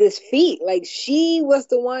had this feat. Like, she was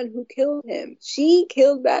the one who killed him. She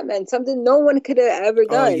killed Batman, something no one could have ever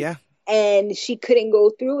done. Oh, yeah. And she couldn't go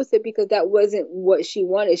through with it because that wasn't what she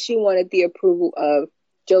wanted. She wanted the approval of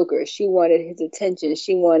Joker. She wanted his attention.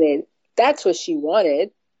 That's what she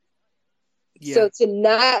wanted. Yeah. So to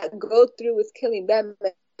not go through with killing Batman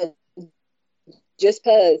just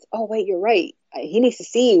because, oh, wait, you're right. He needs to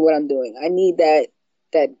see what I'm doing. I need that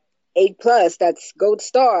A+, that's gold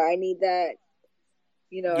star. I need that.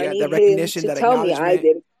 I need that recognition, him to tell me I did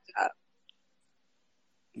a good job.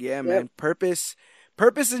 Yeah, man. Purpose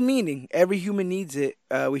is meaning. Every human needs it.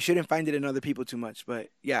 We shouldn't find it in other people too much. But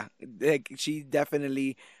yeah, she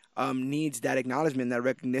definitely needs that acknowledgement, that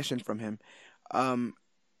recognition from him.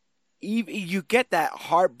 You get that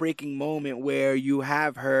heartbreaking moment where you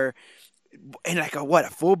have her in, like, a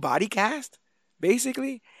full body cast,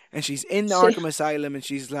 basically, and she's in the Arkham Asylum, and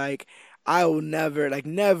she's like, I will never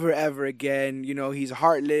ever again, he's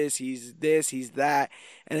heartless, he's this, he's that.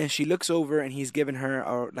 And then she looks over and he's giving her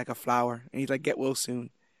a flower, and he's like, get well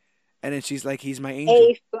soon. And then she's like, he's my angel.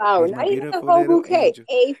 A flower. Not even a whole bouquet.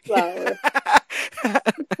 A flower.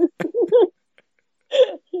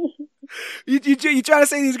 You trying to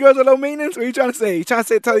say these girls are low maintenance? What are you trying to say? You trying to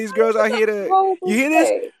say tell these girls out here to you hear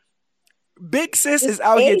this? Big sis Just is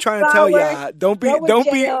out here a trying to tell flower. y'all Throw a don't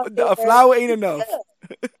J be on a there. flower ain't He's enough.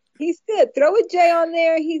 good. He's good. Throw a J on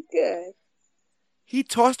there. He's good. He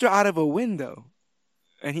tossed her out of a window,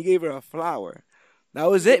 and he gave her a flower. That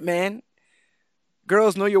was it, man.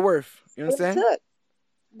 Girls, know your worth. You understand?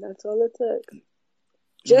 That's all it took. Know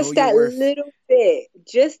Just your that worth. little bit.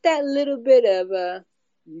 Just that little bit of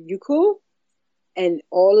you cool? And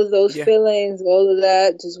all of those feelings, all of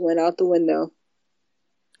that just went out the window.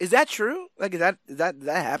 Is that true? Like, does that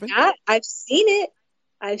happen? I've seen it.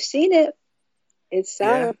 It's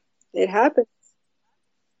sad. Yeah. It happens.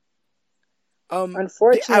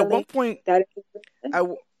 Unfortunately, at one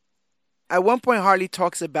point, Harley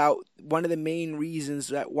talks about one of the main reasons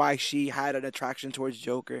that why she had an attraction towards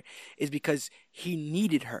Joker is because he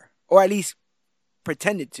needed her, or at least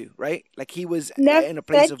pretended to, right? Like he was in a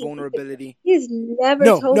place of vulnerability. He's never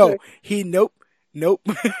told her. Nope.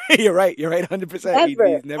 You're right. 100%. He's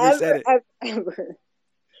never said it. Ever.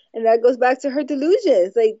 And that goes back to her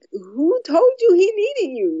delusions. Like, who told you he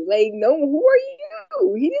needed you? Like, no, who are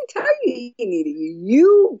you? He didn't tell you he needed you.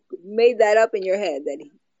 You made that up in your head that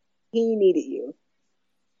he needed you.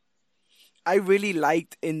 I really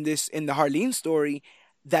liked in the Harleen story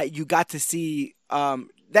that you got to see that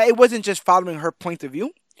it wasn't just following her point of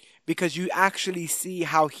view, because you actually see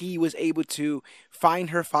how he was able to find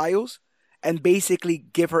her files and basically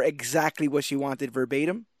give her exactly what she wanted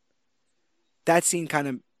verbatim. That scene kind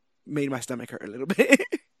of made my stomach hurt a little bit.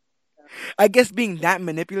 I guess being that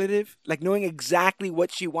manipulative, like knowing exactly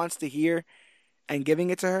what she wants to hear and giving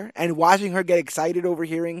it to her, and watching her get excited over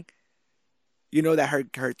hearing, that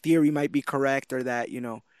her theory might be correct, or that,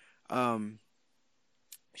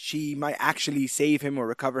 she might actually save him or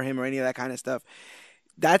recover him or any of that kind of stuff.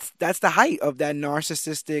 That's the height of that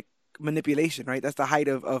narcissistic manipulation, right? That's the height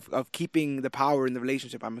of keeping the power in the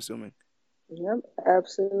relationship, I'm assuming. Yep,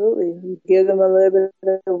 absolutely. You give them a little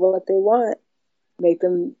bit of what they want. Make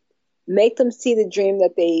them see the dream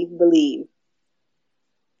that they believe.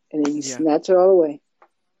 And then you snatch it all away.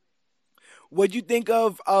 What'd you think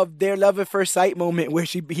of their love at first sight moment where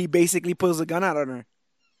he basically pulls a gun out on her?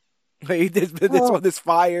 Like, this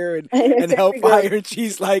fire and hellfire, and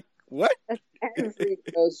she's like, what? That's every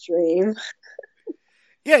girl's dream.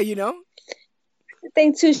 Yeah, The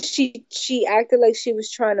thing too, she acted like she was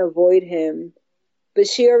trying to avoid him, but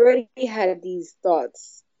she already had these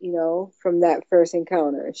thoughts, from that first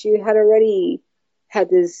encounter. She had already had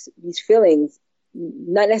these feelings,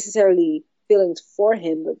 not necessarily feelings for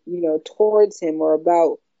him, but towards him, or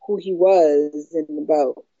about who he was and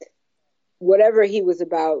about whatever he was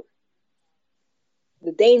about.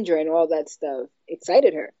 The danger and all that stuff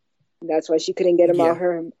excited her. And that's why she couldn't get him out of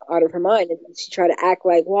her mind. And she tried to act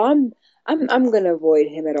like, well, I'm gonna avoid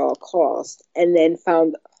him at all costs. And then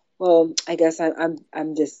found, well, I guess I'm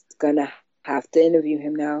just gonna have to interview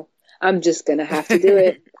him now. I'm just gonna have to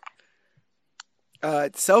do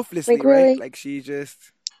it. Selflessly, like, really? Right? Like she just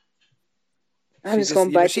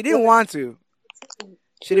gonna she didn't want to.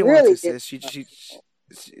 She didn't want to, sis.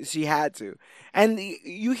 She had to. And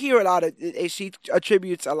you hear a lot of she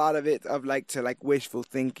attributes a lot of it of to wishful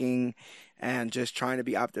thinking and just trying to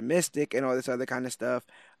be optimistic and all this other kind of stuff.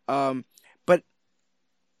 But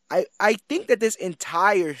I think that this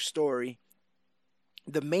entire story,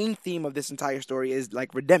 the main theme of this entire story is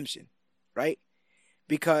redemption, right?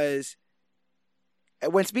 Because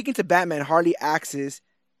when speaking to Batman, Harley asks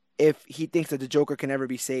if he thinks that the Joker can ever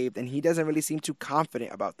be saved, and he doesn't really seem too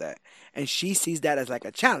confident about that. And she sees that as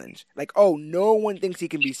a challenge. Like, oh, no one thinks he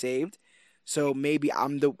can be saved, so maybe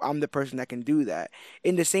I'm the person that can do that.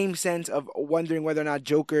 In the same sense of wondering whether or not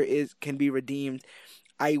Joker can be redeemed,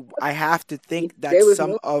 I have to think that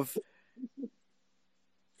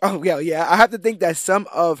I have to think that some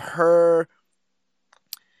of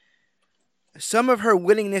her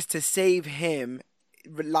willingness to save him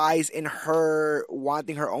lies in her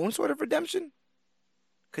wanting her own sort of redemption.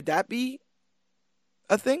 Could that be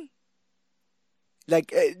a thing?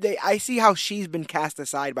 I see how she's been cast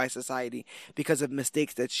aside by society because of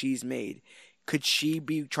mistakes that she's made. Could she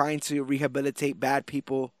be trying to rehabilitate bad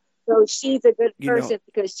people? So she's a good person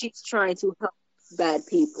because she's trying to help bad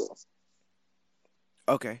people.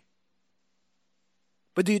 Okay.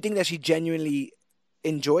 But do you think that she genuinely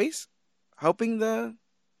enjoys helping the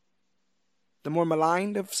more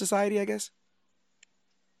maligned of society, I guess?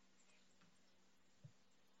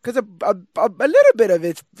 Because a little bit of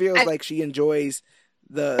it feels like she enjoys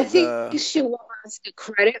I think she wants the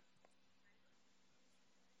credit.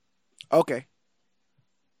 Okay.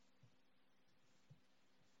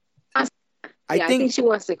 Yeah, I think she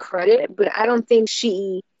wants the credit, but I don't think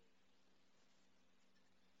she.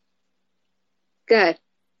 Go ahead.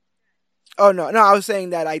 Oh no, I was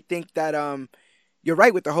saying that I think that you're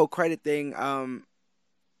right with the whole credit thing.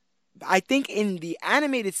 I think in the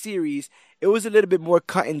animated series it was a little bit more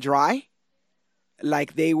cut and dry.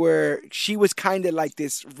 Like she was kind of like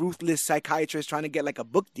this ruthless psychiatrist trying to get like a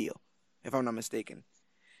book deal, if I'm not mistaken.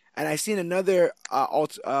 And I seen another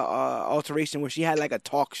alteration where she had like a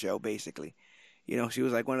talk show, basically. You know, she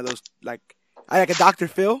was like one of those like a Dr.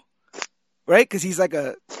 Phil, right? Because he's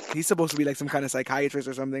supposed to be like some kind of psychiatrist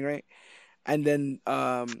or something, right? And then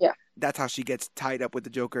Yeah. that's how she gets tied up with the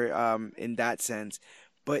Joker in that sense.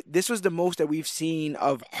 But this was the most that we've seen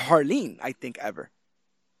of Harleen, I think, ever.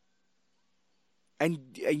 And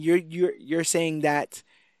you're saying that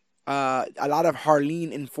a lot of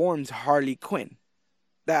Harleen informs Harley Quinn.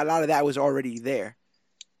 That a lot of that was already there.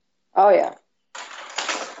 Oh yeah,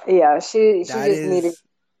 yeah. She just needed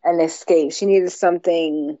an escape. She needed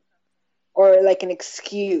something, or like an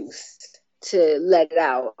excuse to let it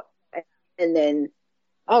out, and then,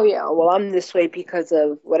 oh yeah, well I'm this way because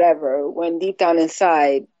of whatever. When deep down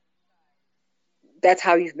inside, that's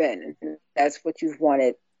how you've been. That's what you've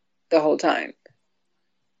wanted the whole time.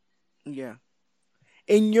 Yeah.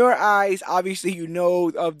 In your eyes, obviously, you know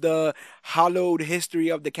of the hollowed history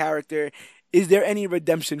of the character. Is there any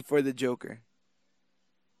redemption for the Joker?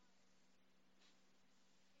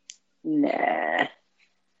 Nah.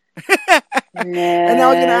 And I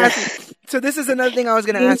was gonna ask you. So this is another thing I was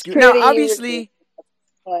gonna ask you. Now, obviously,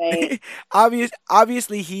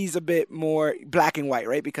 obviously, he's a bit more black and white,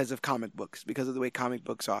 right? Because of comic books, because of the way comic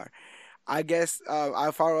books are. I guess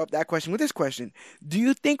I'll follow up that question with this question. Do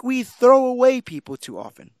you think we throw away people too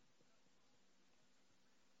often?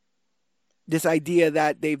 This idea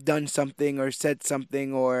that they've done something or said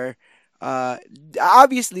something or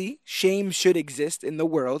obviously shame should exist in the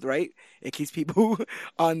world, right? It keeps people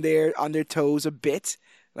on their toes a bit.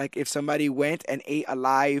 Like if somebody went and ate a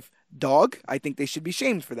live dog, I think they should be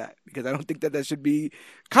shamed for that because I don't think that should be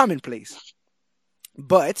commonplace.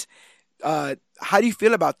 But how do you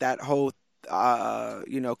feel about that whole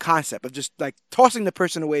concept of just like tossing the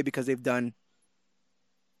person away because they've done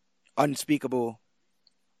unspeakable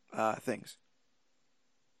things?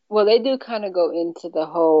 Well, they do kind of go into the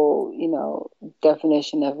whole,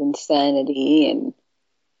 definition of insanity and,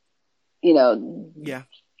 yeah,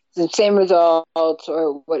 the same results,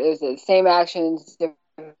 or what is it? Same actions,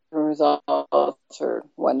 different results, or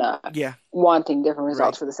whatnot. Yeah, wanting different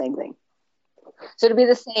results for the same thing. So to be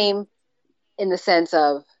the same in the sense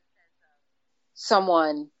of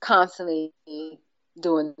someone constantly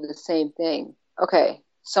doing the same thing. Okay,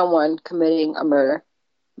 someone committing a murder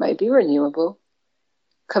might be redeemable.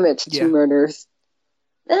 Commits 2 murders.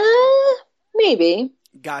 Maybe.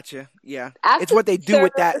 Gotcha. Yeah. It's what they do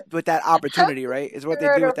with that opportunity, right? It's what they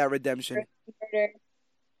do with that redemption.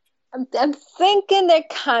 I'm thinking they're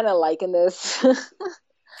kind of liking this.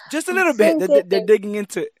 Just a little bit. They're digging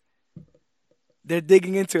into it. They're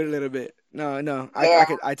digging into it a little bit. No.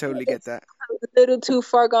 I totally get that. A little too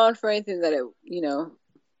far gone for anything that a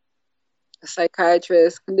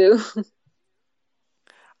psychiatrist can do.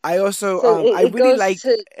 I also I really like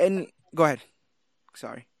and go ahead.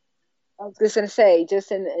 Sorry. I was just gonna say, just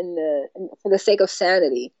for the sake of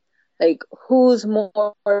sanity, like who's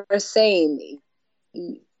more sane,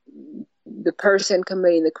 the person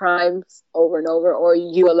committing the crimes over and over, or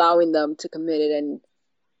you allowing them to commit it and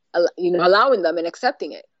allowing them and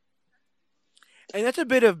accepting it? And that's a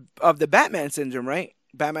bit of the Batman syndrome, right?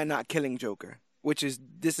 Batman not killing Joker,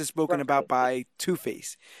 this is spoken about by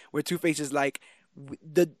Two-Face, where Two-Face is like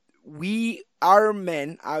our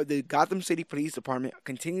men, the Gotham City Police Department,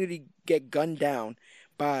 continue to get gunned down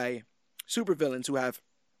by supervillains who have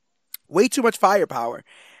way too much firepower.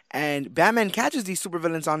 And Batman catches these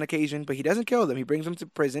supervillains on occasion, but he doesn't kill them. He brings them to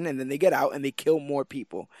prison, and then they get out and they kill more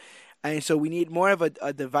people. And so we need more of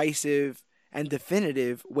a divisive and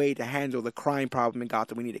definitive way to handle the crime problem in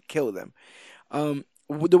Gotham. We need to kill them.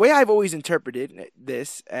 The way I've always interpreted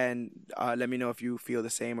this, and let me know if you feel the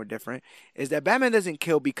same or different, is that Batman doesn't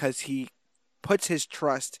kill because he puts his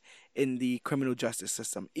trust in the criminal justice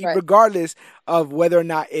system, regardless of whether or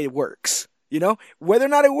not it works. Whether or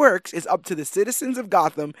not it works is up to the citizens of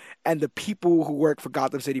Gotham and the people who work for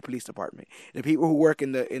Gotham City Police Department, the people who work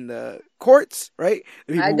in the courts, right?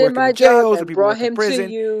 The people who work in the jails, the people who work in prison.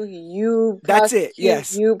 To you. That's it.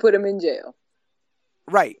 Yes, you put him in jail.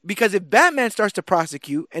 Right, because if Batman starts to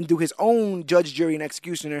prosecute and do his own judge, jury, and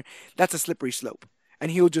executioner, that's a slippery slope,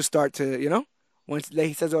 and he'll just start to, Once like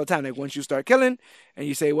he says all the time, like once you start killing, and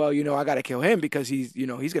you say, well, I gotta kill him because he's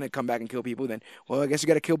gonna come back and kill people. Then, well, I guess you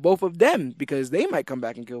gotta kill both of them because they might come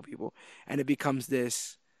back and kill people, and it becomes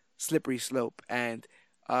this slippery slope. And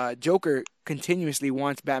Joker continuously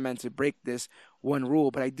wants Batman to break this one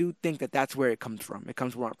rule, but I do think that that's where it comes from. It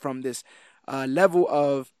comes from this level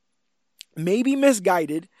of maybe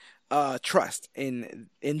misguided trust in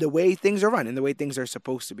the way things are run, in the way things are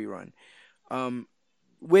supposed to be run.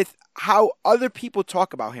 With how other people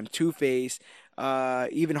talk about him, Two-Face,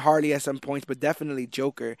 even Harley at some points, but definitely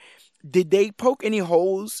Joker. Did they poke any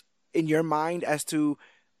holes in your mind as to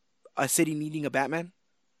a city needing a Batman?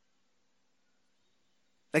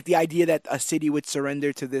 Like the idea that a city would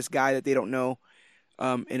surrender to this guy that they don't know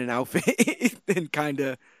in an outfit and kind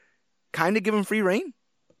of give him free reign?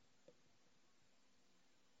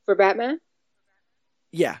 For Batman?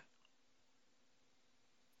 Yeah.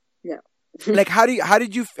 No. Like how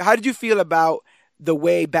did you feel about the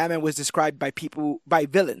way Batman was described by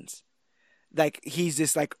villains? Like he's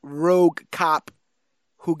this like rogue cop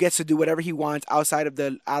who gets to do whatever he wants outside of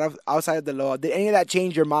the law. Did any of that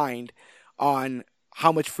change your mind on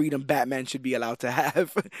how much freedom Batman should be allowed to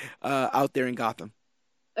have out there in Gotham?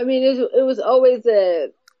 I mean, it was always a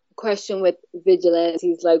question with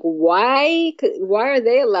vigilantes, like why are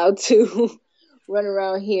they allowed to run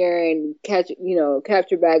around here and capture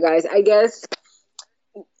bad guys? I guess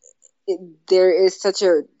there is such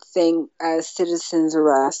a thing as citizens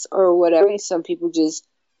arrest or whatever. Some people just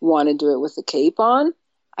want to do it with a cape on,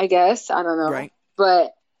 I guess. I don't know. Right.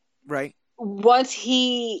 But right. Once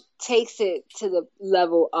he takes it to the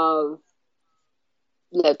level of,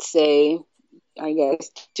 let's say, I guess,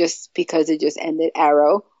 just because it just ended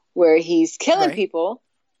Arrow, where he's killing people,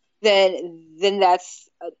 then that's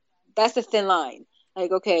a thin line.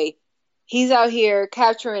 Like, okay, he's out here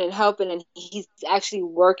capturing and helping, and he's actually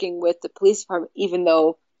working with the police department, even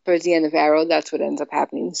though towards the end of Arrow, that's what ends up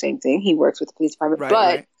happening. The same thing. He works with the police department.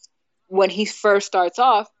 But when he first starts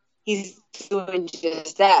off, he's doing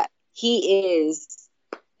just that. He is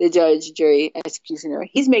the judge, jury, executioner.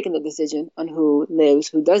 He's making the decision on who lives,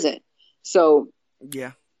 who doesn't. So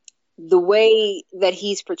yeah, the way that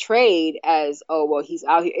he's portrayed as, oh, well, he's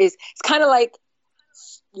out here it's kind of like,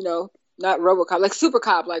 not RoboCop, like Super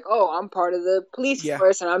Cop, like, oh, I'm part of the police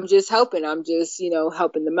force and I'm just helping. I'm just,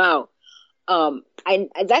 helping them out.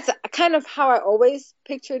 That's kind of how I always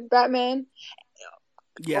pictured Batman.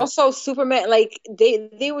 Yeah. Also, Superman, like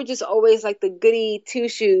they were just always like the goody two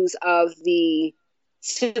shoes of the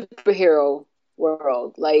superhero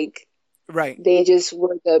world. Like, right? They just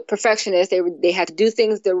were the perfectionists. They had to do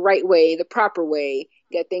things the right way, the proper way,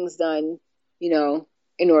 get things done,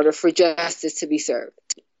 in order for justice to be served.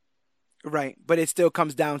 Right, but it still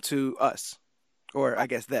comes down to us, or I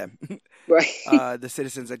guess them, right? The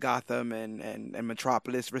citizens of Gotham and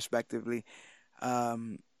Metropolis, respectively.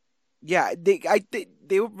 Yeah,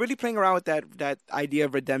 they were really playing around with that idea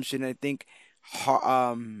of redemption. I think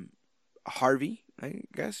Harvey, I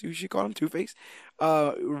guess you should call him Two-Face,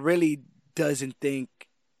 really doesn't think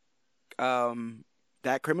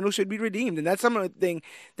that criminals should be redeemed, and that's some of the thing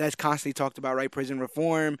that's constantly talked about, right? Prison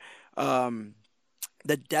reform,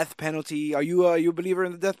 the death penalty. Are you a believer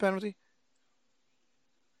in the death penalty?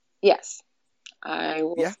 Yes, I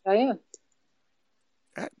will. Yeah, I am.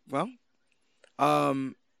 Well,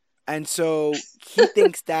 and so he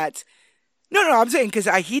thinks that. No, I'm saying because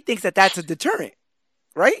he thinks that that's a deterrent,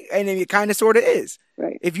 right? And it kind of sort of is.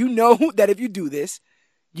 Right. If you know that if you do this,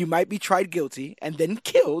 you might be tried guilty and then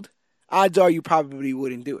killed, odds are you probably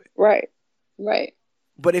wouldn't do it. Right. Right.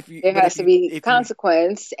 But if you, there has to be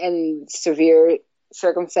consequence, and severe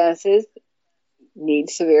circumstances need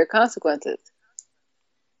severe consequences.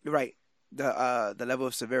 Right. The level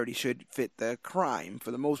of severity should fit the crime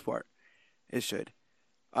for the most part. It should.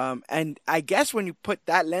 And I guess when you put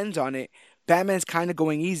that lens on it, Batman's kind of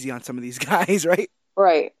going easy on some of these guys, right?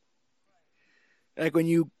 Right. Like when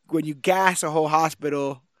you gas a whole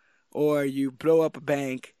hospital, or you blow up a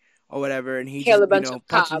bank or whatever, and he kill just a bunch of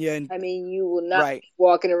punching cops. you. And, I mean, you will not be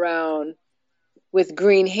walking around with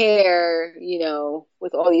green hair,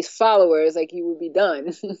 with all these followers, like you would be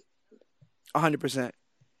done. 100%.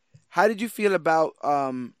 How did you feel about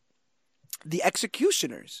the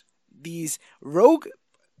executioners? These rogue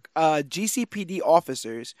GCPD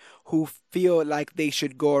officers who feel like they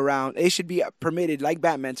should go around, they should be permitted, like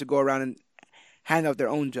Batman, to go around and hand out their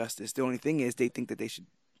own justice. The only thing is they think that they should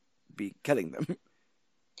be killing them.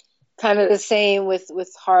 Kind of the same with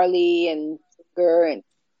Harley and Joker, and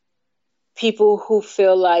people who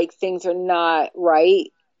feel like things are not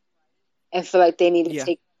right and feel like they need to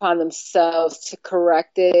take upon themselves to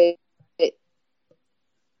correct it.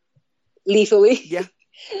 lethally. Yeah.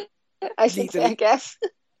 I should say, I guess.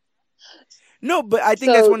 No, but I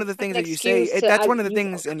think that's one of the things that you say. That's one of the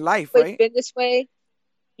things in life, right? It's been this way.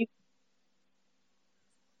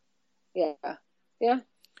 Yeah. Yeah.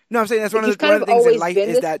 No, I'm saying that's one of the things in life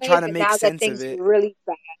is that trying to make now sense that of it. Really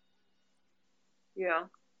bad. Yeah.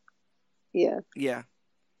 Yeah. Yeah.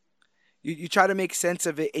 You try to make sense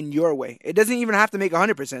of it in your way. It doesn't even have to make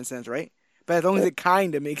 100% sense, right? But as long as it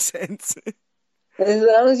kind of makes sense. As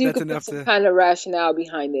long as you can put some kind of rationale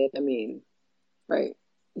behind it, I mean, right.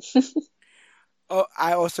 Oh,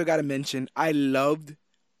 I also got to mention, I loved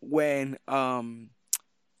when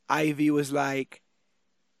Ivy was like,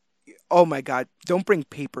 oh my God, don't bring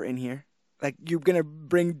paper in here. Like, you're going to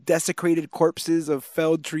bring desecrated corpses of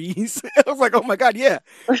felled trees? I was like, oh my God, yeah,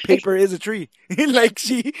 paper is a tree. Like,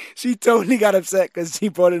 she totally got upset because she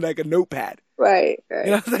brought in like a notepad. Right.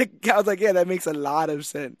 And I was like, yeah, that makes a lot of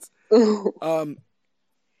sense.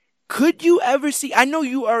 Could you ever see, I know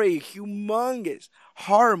you are a humongous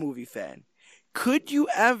horror movie fan. Could you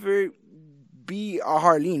ever be a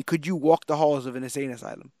Harleen? Could you walk the halls of an insane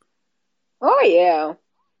asylum? Oh, yeah.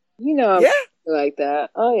 You know, I'm like that.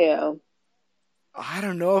 Oh, yeah. I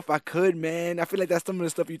don't know if I could, man. I feel like that's some of the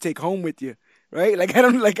stuff you take home with you, right? Like, I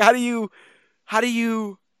don't like. How do you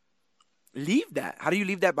leave that? How do you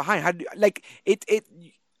leave that behind? How do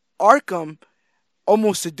Arkham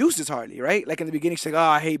almost seduces Harley, right? Like in the beginning, she's like,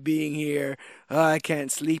 "Oh, I hate being here. I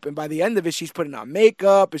can't sleep." And by the end of it, she's putting on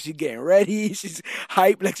makeup and she's getting ready. She's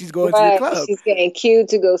hyped, like she's going to the club. She's getting cute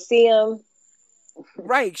to go see him.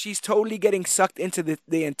 Right, she's totally getting sucked into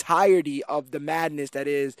the entirety of the madness that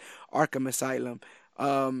is Arkham Asylum.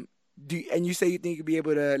 And you say you think you'd be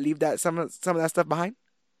able to leave that some of that stuff behind?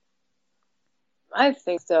 I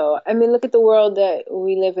think so. I mean, look at the world that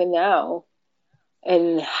we live in now,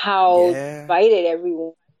 and how divided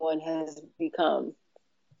everyone has become.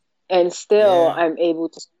 And still, I'm able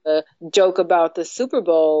to joke about the Super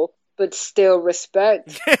Bowl, but still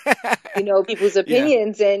respect, people's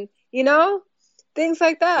opinions and things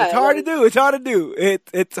like that. It's hard to do. It's hard to do.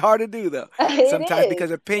 It's hard to do though. Sometimes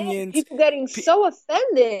because opinions. People getting so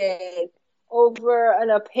offended over an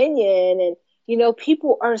opinion, and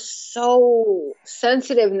people are so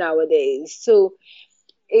sensitive nowadays. So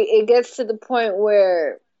it gets to the point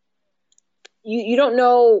where you don't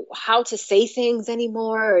know how to say things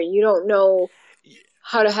anymore. You don't know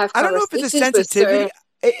how to have conversations. I don't know if it's a sensitivity.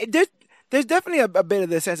 There's definitely a bit of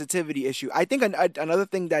the sensitivity issue. I think another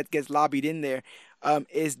thing that gets lobbied in there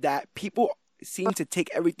is that people seem to take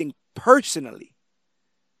everything personally.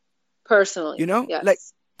 Personally, yes. Like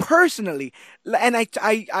personally. And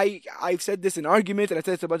I've said this in arguments, and I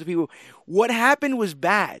said this to a bunch of people. What happened was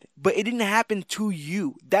bad, but it didn't happen to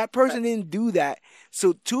you. That person didn't do that.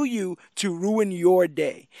 So to you, to ruin your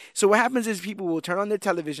day. So what happens is people will turn on their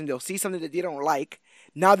television, they'll see something that they don't like.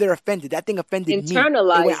 Now they're offended. That thing offended me.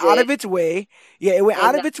 It went out of its way. Yeah, it went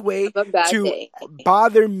out of its way to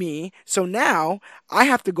bother me. So now I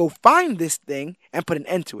have to go find this thing and put an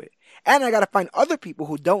end to it. And I got to find other people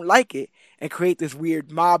who don't like it and create this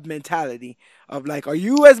weird mob mentality of like, are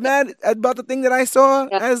you as mad about the thing that I saw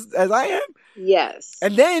as I am? Yes.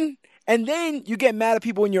 And then you get mad at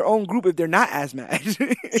people in your own group if they're not as mad.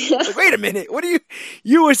 Like, wait a minute. What are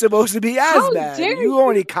you were supposed to be as mad. You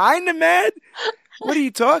only kind of mad? What are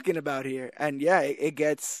you talking about here? And yeah, it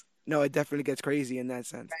definitely gets crazy in that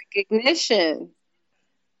sense. Recognition.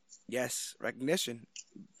 Yes, recognition.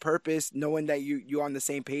 Purpose, knowing that you're on the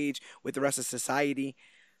same page with the rest of society,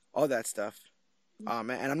 all that stuff.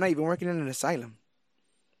 And I'm not even working in an asylum.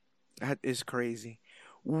 That is crazy.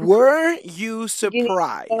 Were you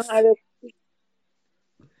surprised?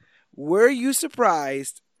 Were you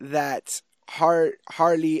surprised that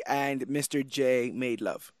Harley and Mr. J made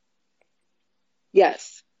love?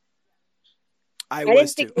 Yes. I didn't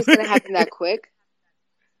think it was going to happen that quick.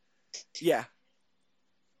 Yeah.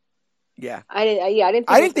 Yeah. I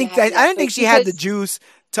didn't think she had the juice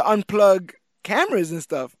to unplug cameras and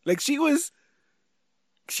stuff. Like she was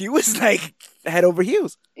like head over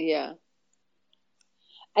heels. Yeah.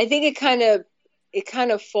 I think it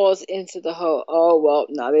kind of falls into the whole, oh well,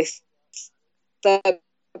 now they slept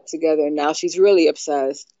together and now she's really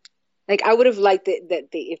obsessed. Like, I would have liked it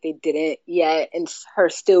if they didn't yet, and her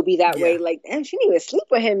still be that way. Like, damn, she didn't even sleep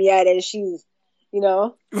with him yet, and she's,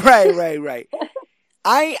 Right.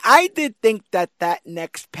 I did think that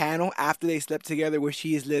next panel after they slept together, where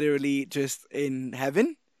she is literally just in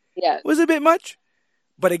heaven, was a bit much.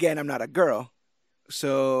 But again, I'm not a girl,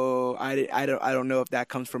 so I don't know if that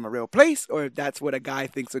comes from a real place or if that's what a guy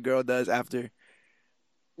thinks a girl does after.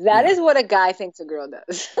 That is what a guy thinks a girl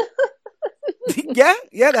does.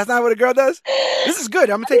 Yeah, that's not what a girl does. This is good.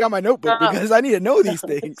 I'm gonna take out my notebook because I need to know these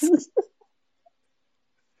things.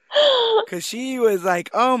 Cause she was like,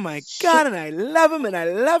 "Oh my god," and I love him, and I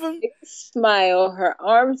love him. Smile, her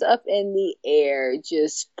arms up in the air,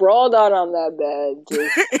 just sprawled out on that bed.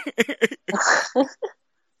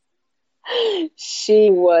 She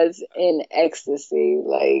was in ecstasy,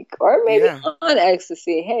 like, or maybe on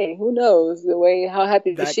ecstasy. Hey, who knows? The way how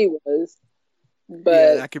happy she was,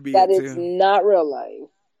 but that could be that it is too. not real life.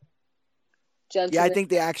 Gentlemen, I think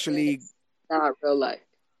they actually not real life.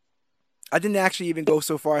 I didn't actually even go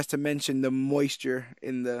so far as to mention the moisture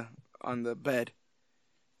on the bed,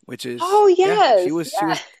 which is yes, she was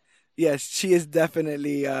yes, she is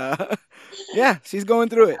definitely she's going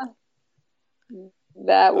through it.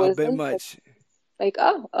 That was a bit much. Like,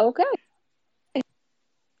 oh, okay.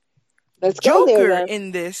 Let's Joker go there, then.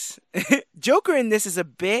 in this Joker in this is a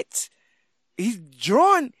bit he's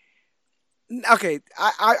drawn okay,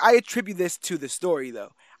 I attribute this to the story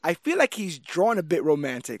though. I feel like he's drawn a bit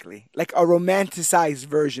romantically, like a romanticized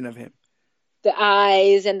version of him. The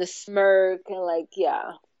eyes and the smirk and like,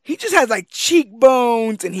 yeah. He just has like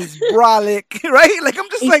cheekbones and he's brolic, right? Like I'm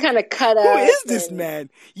just he's kind of cut up. Who is this man?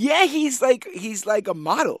 Yeah, he's like a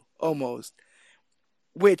model almost.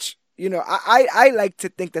 Which, you know, I like to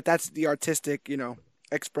think that that's the artistic, you know,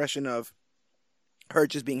 expression of her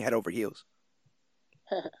just being head over heels.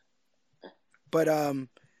 But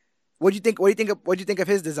what do you think of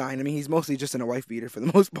his design? I mean, he's mostly just in a wife beater for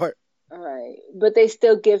the most part. All right, but they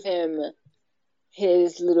still give him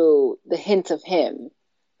the hint of him.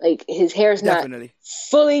 Like his hair's Definitely not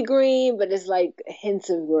fully green, but it's like hints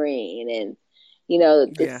of green, and you know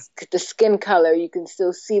the skin color. You can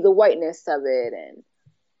still see the whiteness of it, and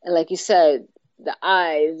like you said, the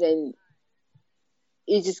eyes, and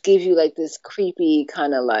it just gives you like this creepy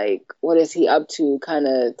kind of like, what is he up to? Kind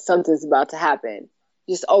of something's about to happen.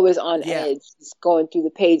 Just always on edge, just going through the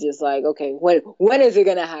pages. Like, okay, when is it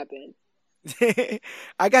gonna happen?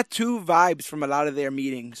 I got two vibes from a lot of their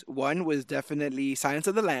meetings. One was definitely Silence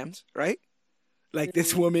of the Lambs, right? Like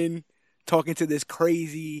this woman talking to this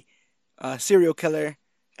crazy serial killer,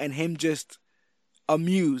 and him just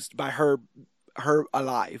amused by her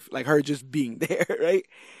alive, like her just being there, right?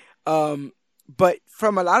 But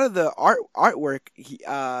from a lot of the artwork,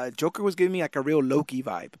 Joker was giving me like a real Loki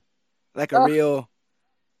vibe, like a real.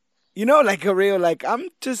 You know, like a real, like I'm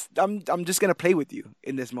just gonna play with you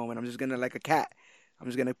in this moment. I'm just gonna like a cat. I'm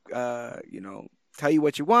just gonna you know, tell you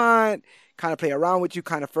what you want, kind of play around with you,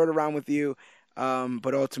 kind of flirt around with you,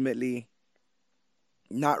 but ultimately,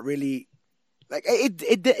 not really. Like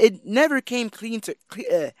it never came clean to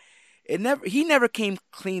he never came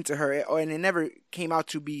clean to her, and it never came out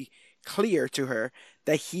to be clear to her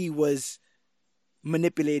that he was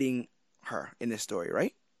manipulating her in this story,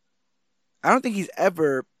 right? I don't think he's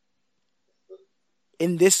ever.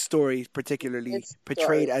 In this story, particularly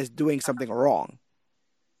portrayed as doing something wrong.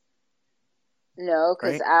 No,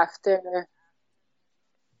 because after.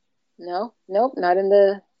 Nope, not in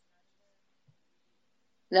the.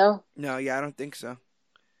 No. No, yeah, I don't think so.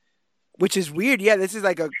 Which is weird. Yeah, this is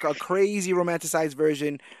like a crazy romanticized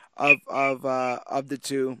version of the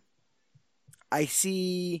two. I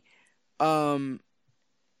see. Where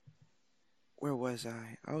was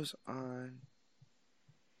I? I was on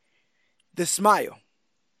The Smile.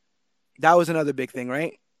 That was another big thing,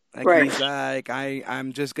 right? Like he's like,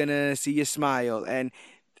 I'm just gonna see you smile, and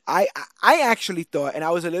I actually thought, and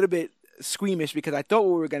I was a little bit squeamish because I thought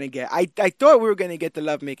we were gonna get, I thought we were gonna get the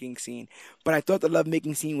lovemaking scene, but I thought the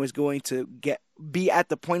lovemaking scene was going to be at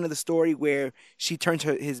the point of the story where she turns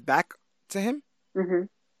his back to him, and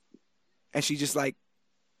she just like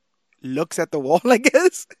looks at the wall, I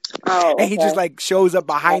guess, and he just like shows up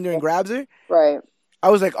behind her and grabs her. Right. I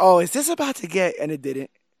was like, oh, is this about to get? And it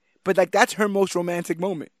didn't. But like that's her most romantic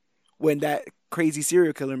moment, when that crazy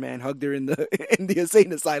serial killer man hugged her in the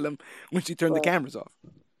insane asylum when she turned the cameras off.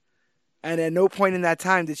 And at no point in that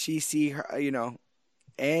time did she see her, you know,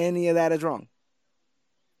 any of that is wrong.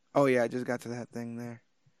 Oh yeah, I just got to that thing there.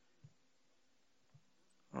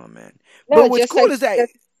 Oh man. No, but what's cool is that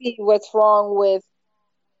see what's wrong with,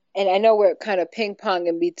 and I know we're kind of ping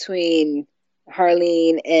ponging between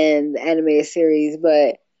Harleen and the animated series,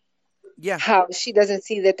 but how she doesn't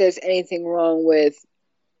see that there's anything wrong with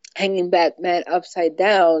hanging Batman upside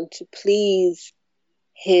down to please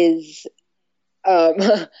his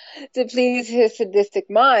sadistic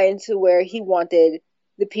mind, to where he wanted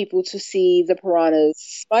the people to see the piranhas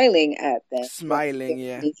smiling at them,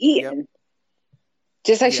 eaten.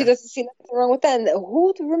 Just like she doesn't see nothing wrong with that. And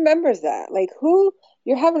who remembers that? Like, who,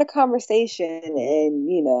 you're having a conversation and,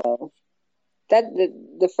 you know, that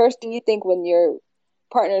the first thing you think when your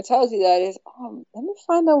partner tells you that is, let me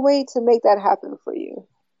find a way to make that happen for you.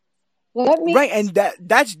 Let me Right, and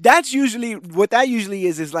that's usually what that usually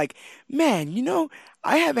is like, man,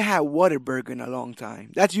 I haven't had Whataburger in a long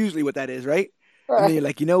time. That's usually what that is, right? And then you're right.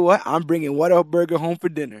 like, you know what? I'm bringing Whataburger home for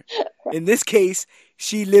dinner. In this case,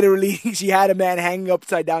 she literally she had a man hanging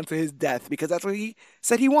upside down to his death because that's what he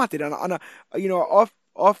said he wanted on a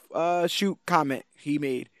off shoot comment he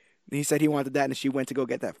made. He said he wanted that, and she went to go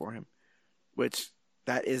get that for him, which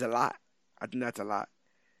that is a lot. I think that's a lot.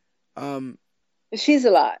 Um, She's a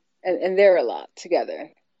lot, and they're a lot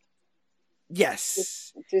together.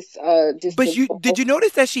 yes. Just But did you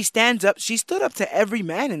notice that she stands up? She stood up to every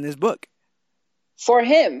man in this book. For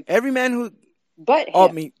him. Every man who. But him. Oh,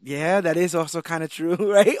 I mean, yeah, that is also kind of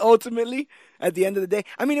true, right? Ultimately, at the end of the day,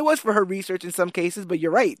 I mean, it was for her research in some cases, but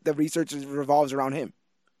you're right. The research revolves around him.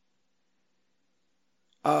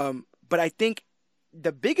 But I think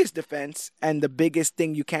the biggest defense and the biggest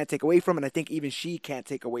thing you can't take away from, and I think even she can't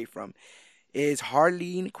take away from, is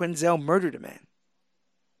Harleen Quinzel murdered a man.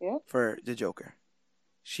 Yeah. For the Joker.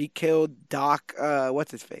 She killed Doc,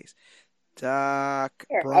 what's his face? Doc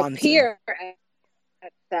Bronson. Appear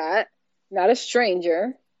at that, not a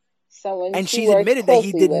stranger. Someone and she's admitted that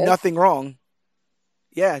he did with. nothing wrong.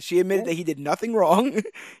 Yeah, she admitted that he did nothing wrong.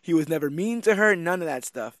 He was never mean to her, none of that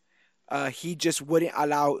stuff. He just wouldn't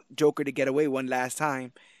allow Joker to get away one last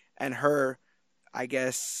time. And her, I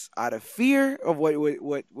guess, out of fear of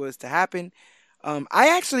what was to happen,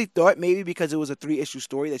 I actually thought maybe because it was a 3-issue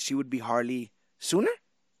story that she would be Harley sooner.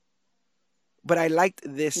 But I liked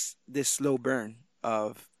this slow burn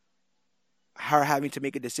of her having to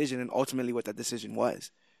make a decision, and ultimately what that decision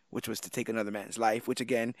was, which was to take another man's life, which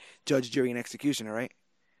again, judge, jury, and executioner, right?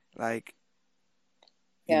 Like,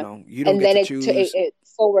 you don't get to choose. It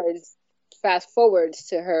fast forwards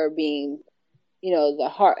to her being,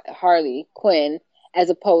 the Harley Quinn, as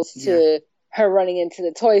opposed to her running into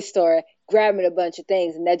the toy store, grabbing a bunch of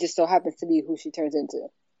things, and that just so happens to be who she turns into.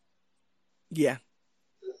 Yeah.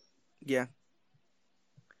 Yeah.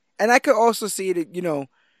 And I could also see it,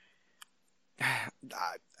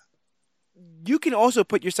 you can also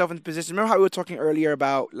put yourself in the position. Remember how we were talking earlier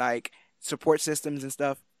about like support systems and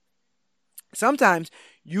stuff? Sometimes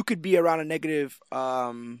you could be around a negative,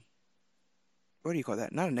 what do you call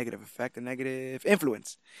that? Not a negative effect, a negative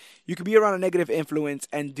influence. You could be around a negative influence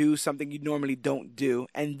and do something you normally don't do.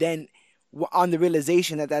 And then on the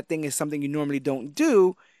realization that that thing is something you normally don't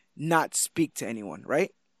do, not speak to anyone,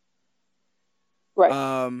 right?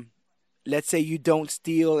 Right. Let's say you don't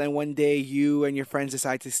steal and one day you and your friends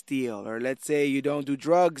decide to steal. Or let's say you don't do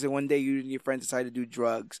drugs and one day you and your friends decide to do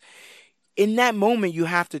drugs. In that moment, you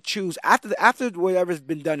have to choose. After whatever's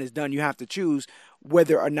been done is done, you have to choose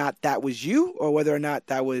whether or not that was you or whether or not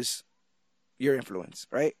that was your influence,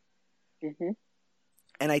 right? Mm-hmm.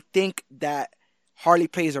 And I think that Harley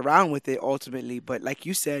plays around with it ultimately, but like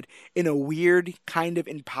you said, in a weird kind of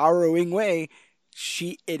empowering way,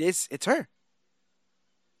 it's her.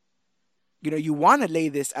 You want to lay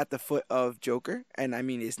this at the foot of Joker, and I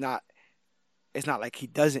mean, it's not like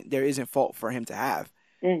there isn't fault for him to have,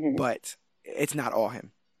 but it's not all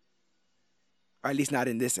him, or at least not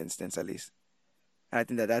in this instance, at least. And I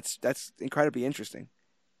think that's incredibly interesting.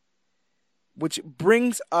 Which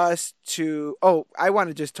brings us to I want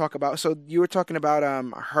to just talk about. So you were talking about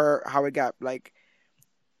how it got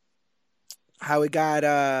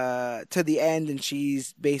to the end, and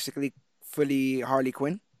she's basically fully Harley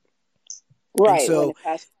Quinn. Right. And so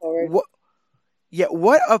fast forward. What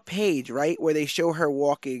a page, right, where they show her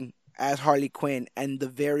walking as Harley Quinn and the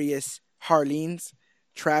various Harleens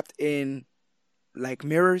trapped in like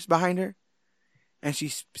mirrors behind her, and she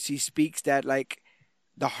speaks that like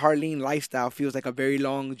the Harleen lifestyle feels like a very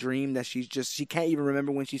long dream that she can't even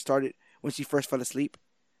remember when she first fell asleep,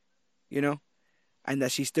 and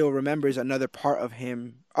that she still remembers another part of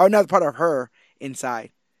him or another part of her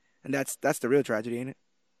inside, and that's the real tragedy, ain't it?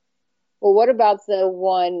 Well, what about the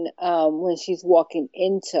one when she's walking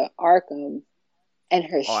into Arkham and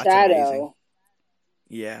her shadow?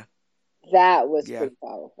 Yeah. That was pretty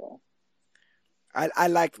powerful. I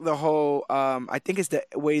like the whole, I think it's the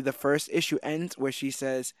way the first issue ends where she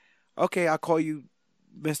says, okay, I'll call you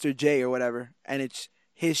Mr. J or whatever. And it's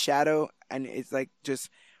his shadow, and it's like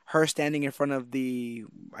just her standing in front of the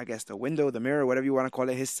window, the mirror, whatever you want to call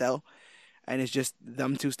it, his cell. And it's just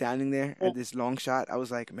them two standing there at this long shot. I was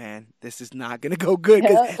like, man, this is not gonna go good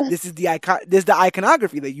because this is the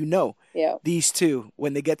iconography that Yeah. These two,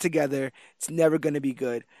 when they get together, it's never gonna be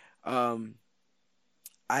good.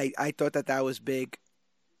 I thought that was big.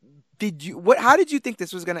 How did you think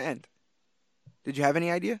this was gonna end? Did you have any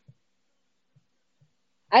idea?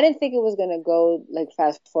 I didn't think it was gonna go like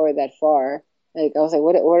fast forward that far. Like I was like,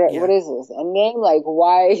 what Yeah. is this? Endgame? Like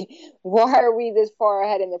why are we this far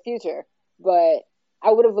ahead in the future? But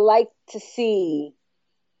I would have liked to see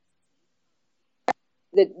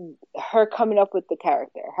her coming up with the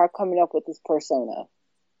character, her coming up with this persona.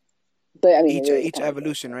 But I mean, it really is Each comic book.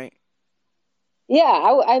 evolution, So. right?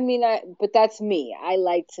 Yeah, I mean, but that's me. I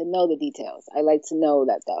like to know the details. I like to know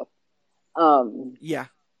that stuff. Um, Yeah.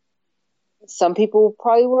 some people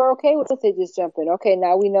probably were okay with it, just jumping. Okay,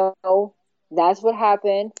 now we know that's what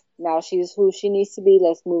happened. Now she's who she needs to be.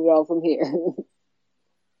 Let's move on from here.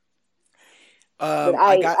 But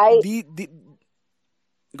I got the.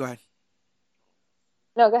 Go ahead.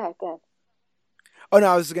 No, go ahead, go ahead. Oh no,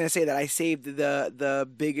 I was gonna say that I saved the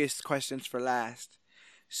biggest questions for last.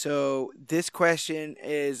 So this question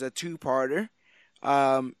is a two-parter,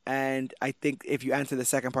 and I think if you answer the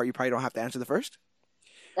second part, you probably don't have to answer the first.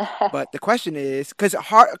 But the question is, because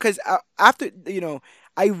after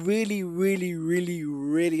I really, really, really,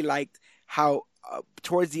 really liked how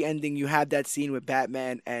towards the ending you had that scene with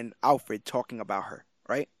Batman and Alfred talking about her,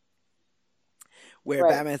 right? Where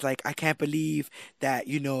Right. Batman's like, I can't believe that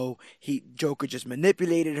he Joker just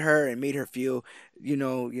manipulated her and made her feel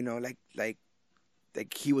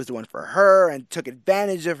like he was the one for her and took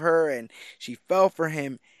advantage of her and she fell for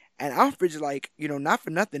him. And Alfred's like, not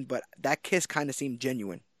for nothing, but that kiss kind of seemed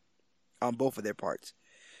genuine on both of their parts.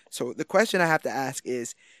 So the question I have to ask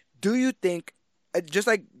is, do you think, just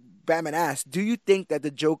like Batman asked, do you think that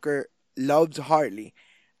the Joker loves Harley?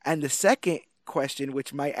 And the second question,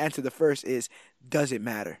 which might answer the first, is, does it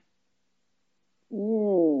matter?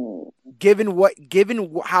 Mm.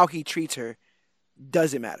 Given how he treats her,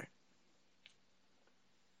 does it matter?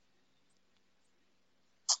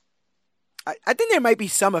 I think there might be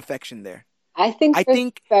some affection there. I think I there's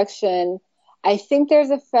think affection. I think there's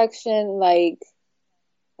affection like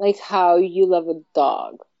how you love a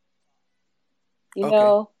dog. You okay,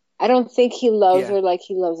 know, I don't think he loves yeah, her like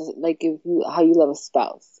he loves like if you how you love a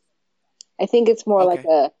spouse. I think it's more like okay,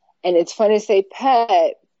 a, and it's funny to say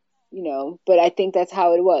pet, but I think that's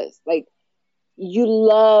how it was. Like you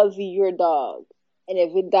love your dog, and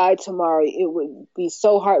if it died tomorrow, it would be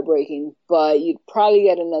so heartbreaking. But you'd probably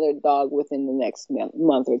get another dog within the next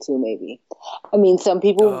month or two, maybe. I mean, some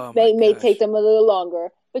people oh my may take gosh, them a little longer,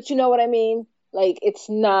 but you know what I mean. Like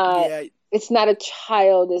yeah, it's not a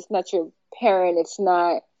child. It's not your parent. It's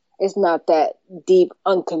not that deep,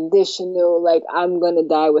 unconditional, like I'm gonna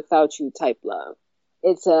die without you type love.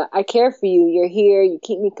 It's a I care for you. You're here. You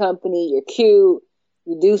keep me company. You're cute.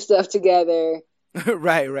 We do stuff together.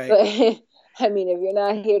 right, right. But I mean, if you're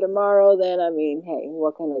not here tomorrow, then I mean, hey,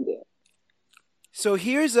 what can I do? So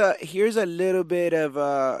here's a little bit of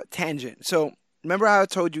a tangent. So remember how I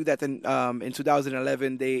told you that in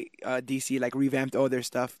 2011 they DC like revamped all their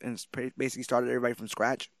stuff and basically started everybody from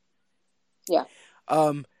scratch. Yeah.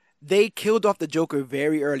 Um, they killed off the Joker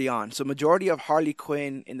very early on. So majority of Harley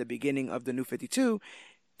Quinn in the beginning of the New 52,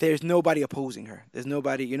 there's nobody opposing her. There's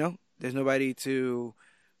nobody, there's nobody to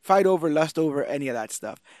fight over, lust over, any of that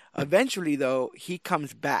stuff. Eventually, though, he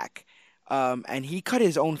comes back, and he cut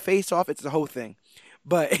his own face off. It's the whole thing,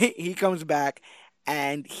 but he comes back,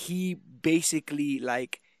 and he basically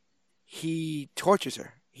he tortures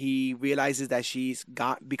her. He realizes that she's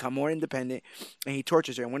got become more independent, and he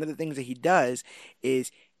tortures her. And one of the things that he does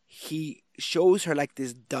is he shows her like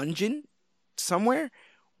this dungeon somewhere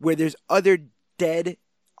where there's other dead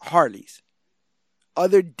Harleys,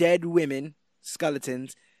 other dead women,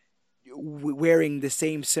 skeletons, wearing the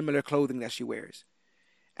same similar clothing that she wears.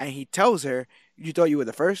 And he tells her, "You thought you were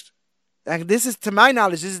the first?" And this is, to my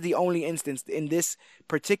knowledge, this is the only instance in this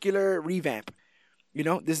particular revamp.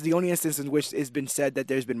 This is the only instance in which it's been said that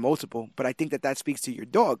there's been multiple. But I think that that speaks to your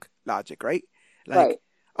dog logic, right? Right. Like,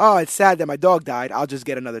 oh, it's sad that my dog died. I'll just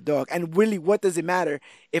get another dog. And really, what does it matter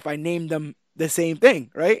if I name them the same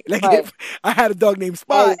thing, right? Like, Right. if I had a dog named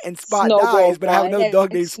Spot As and Spot dies, Snowball but I have one another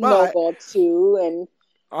dog and named Spot, Snowball two and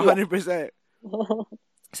yeah. 100%.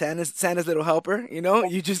 Santa's little helper,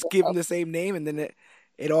 you just give him the same name, and then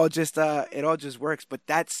it all just works. But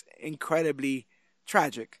that's incredibly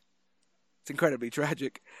tragic. It's incredibly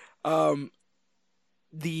tragic. Um,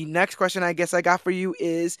 the next question I guess I got for you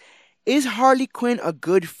is Harley Quinn a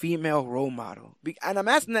good female role model? And I'm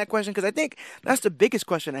asking that question because I think that's the biggest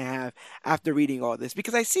question I have after reading all this,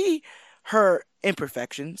 because I see her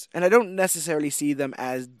imperfections and I don't necessarily see them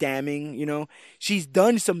as damning. She's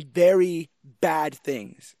done some very bad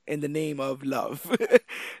things in the name of love.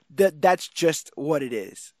 That's just what it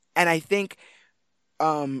is. And I think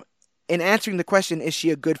um, in answering the question, is she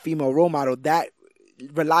a good female role model, that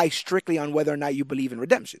relies strictly on whether or not you believe in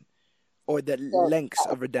redemption. or the So lengths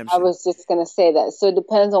of I redemption. was just gonna say that. So it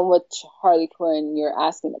depends on which Harley Quinn you're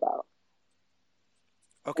asking about.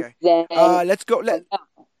 Okay. Then Let's go.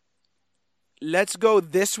 Let's go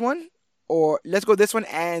this one, or let's go this one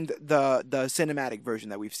and the cinematic version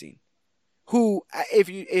that we've seen. Who, if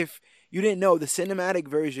you didn't know, the cinematic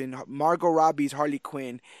version, Margot Robbie's Harley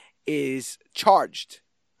Quinn is charged.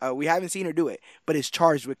 We haven't seen her do it, but is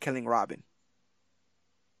charged with killing Robin.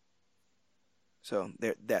 So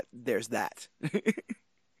there's that.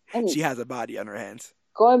 and She has a body on her hands.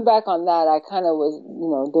 going back on that, I kind of was,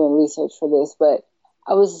 doing research for this, but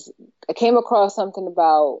I came across something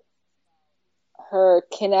about her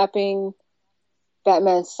kidnapping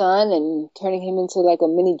Batman's son and turning him into like a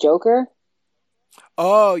mini Joker.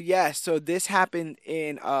 Oh yes, so this happened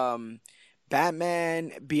in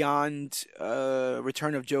Batman Beyond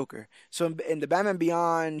Return of Joker. So in the Batman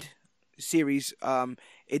Beyond series,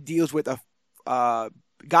 it deals with a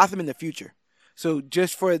Gotham in the future. So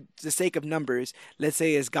just for the sake of numbers, let's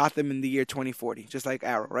say it's Gotham in the year 2040, just like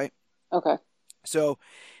Arrow, right? Okay. So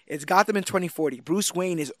it's Gotham in 2040. Bruce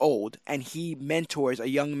Wayne is old, and he mentors a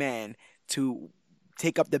young man to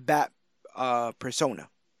take up the Bat persona.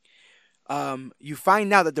 You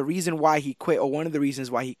find out that the reason why he quit, or one of the reasons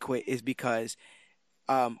why he quit, is because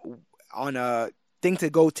on a thing to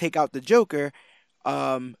go take out the Joker,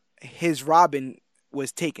 his Robin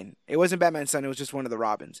was taken. It wasn't Batman's son, it was just one of the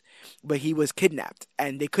Robins. But he was kidnapped,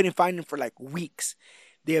 and they couldn't find him for like weeks.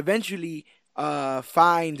 They eventually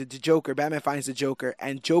find the Joker. Batman finds the Joker,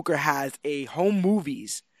 and Joker has a home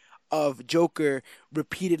movies of Joker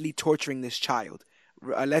repeatedly torturing this child,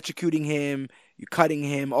 electrocuting him, cutting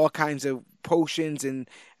him, all kinds of potions and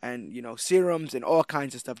serums and all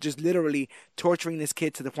kinds of stuff, just literally torturing this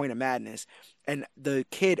kid to the point of madness. And the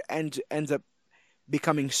kid ends up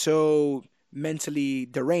becoming so mentally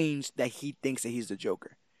deranged that he thinks that he's the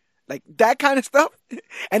Joker. Like that kind of stuff.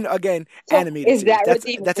 And again, So animated is series. that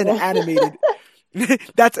That's an redeemable? animated.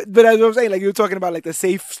 But as I'm saying, like you were talking about, like the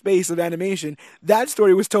safe space of animation. That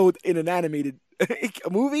story was told in an animated a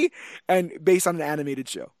movie and based on an animated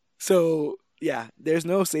show. So yeah, there's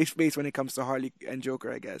no safe space when it comes to Harley and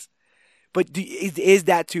Joker, I guess. But is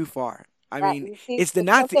that too far? I mean, You see, it's the with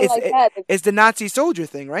Nazi, something like that, it's the Nazi soldier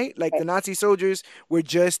thing, right? Like the Nazi soldiers were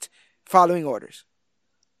just following orders,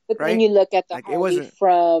 but then right? you look at the Like it Harley wasn't.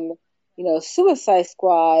 from, Suicide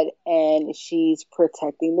Squad, and she's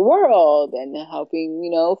protecting the world and helping,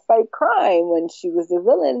 fight crime when she was the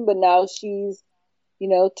villain, but now she's,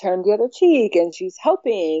 turned the other cheek and she's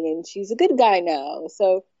helping and she's a good guy now.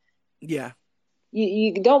 So Yeah,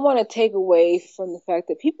 you don't want to take away from the fact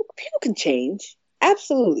that people can change.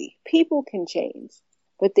 Absolutely. People can change.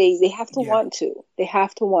 But they have to yeah. want to. They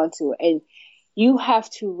have to want to. And you have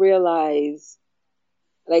to realize,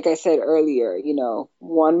 like I said earlier,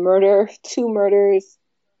 one murder, two murders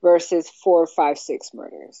versus 4, 5, 6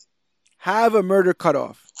 murders. Have a murder cut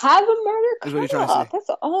off. Have a murder Is what you're cut trying to off. say.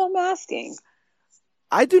 That's all I'm asking.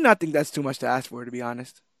 I do not think that's too much to ask for, to be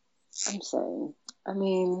honest. I'm saying. I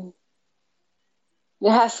mean,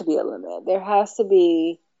 there has to be a limit. There has to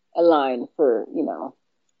be a line for,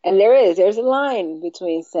 and there's a line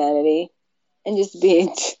between sanity and just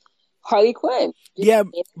being Harley Quinn. Yeah,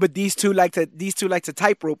 but these two like to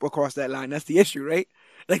tightrope across that line. That's the issue, right?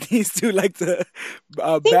 Like these two like to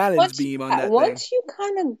balance beam on that thing. Once you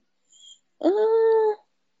kind of,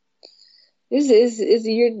 is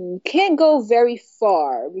you can't go very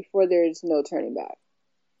far before there's no turning back.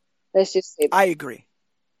 Let's just say that. I agree.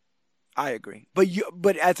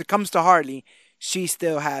 But as it comes to Harley, she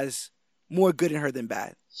still has more good in her than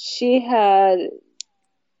bad. She had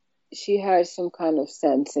some kind of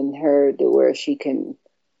sense in her to where it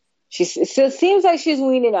still seems like she's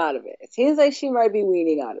weaning out of it. It seems like she might be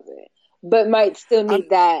weaning out of it, but might still need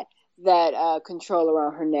that control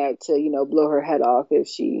around her neck to blow her head off if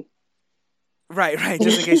she. Right,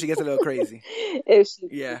 just in case she gets a little crazy. If she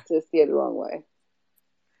to steer the wrong way.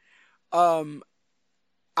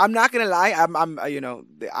 I'm not gonna lie.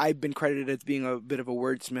 I've been credited as being a bit of a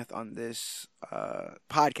wordsmith on this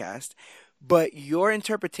podcast, but your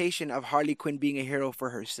interpretation of Harley Quinn being a hero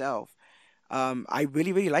for herself, I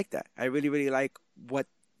really, really like that. I really, really like what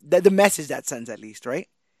the message that sends, at least, right?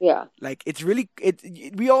 Yeah. Like it's really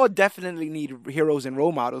we all definitely need heroes and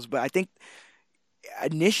role models, but I think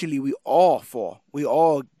initially we all fall. We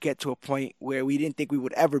all get to a point where we didn't think we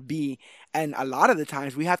would ever be, and a lot of the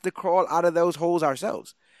times we have to crawl out of those holes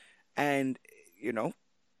ourselves, and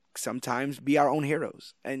sometimes be our own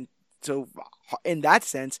heroes. And so, in that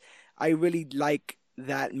sense, I really like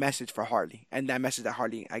that message for Harley, and that message that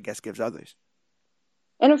Harley, I guess, gives others.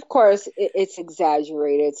 And of course, it's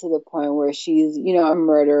exaggerated to the point where she's, a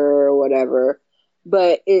murderer or whatever.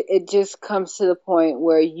 But it just comes to the point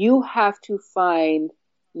where you have to find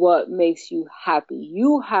what makes you happy.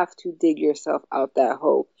 You have to dig yourself out that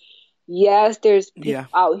hole. Yes, there's people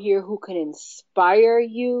out here who can inspire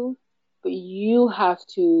you, but you have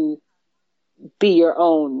to be your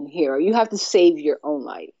own hero. You have to save your own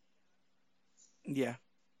life. Yeah.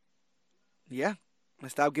 Yeah.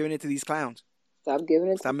 Let's stop giving it to these clowns. Stop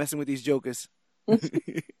messing with these jokers.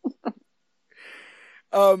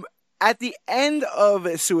 At the end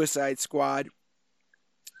of Suicide Squad,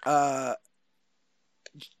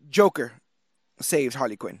 Joker saves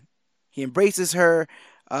Harley Quinn. He embraces her,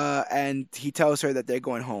 and he tells her that they're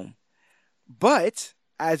going home. But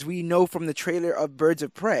as we know from the trailer of Birds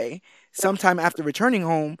of Prey, sometime after returning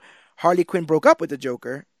home, Harley Quinn broke up with the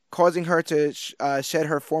Joker, causing her to shed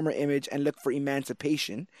her former image and look for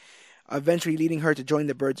emancipation, eventually leading her to join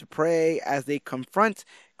the Birds of Prey as they confront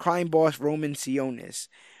crime boss Roman Sionis.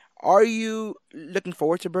 Are you looking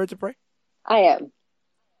forward to Birds of Prey? I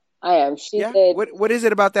am. She did. What is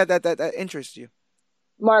it about that interests you?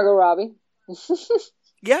 Margot Robbie.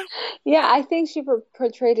 Yeah? Yeah, I think she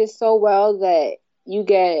portrayed it so well that you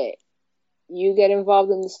get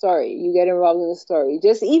involved in the story. You get involved in the story.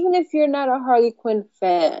 Just even if you're not a Harley Quinn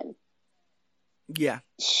fan. Yeah.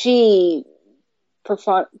 She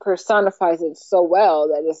personifies it so well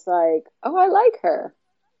that it's like, oh, I like her.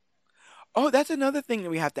 Oh, that's another thing that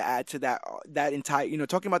we have to add to that entire,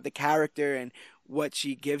 talking about the character and what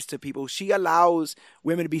she gives to people. She allows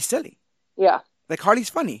women to be silly. Yeah. Like Harley's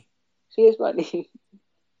funny. She is funny.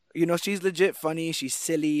 She's legit funny. She's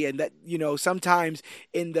silly, and that sometimes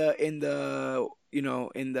in the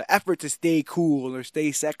effort to stay cool or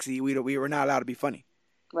stay sexy, we were not allowed to be funny.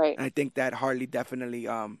 Right. And I think that Harley definitely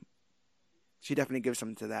she definitely gives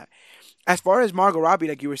something to that. As far as Margot Robbie,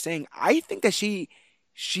 like you were saying, I think that she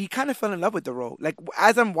kind of fell in love with the role. Like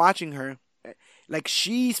as I'm watching her, like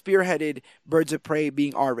she spearheaded Birds of Prey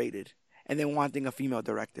being R-rated. And then wanting a female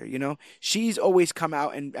director, she's always come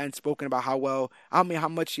out and spoken about how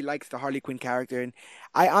much she likes the Harley Quinn character. And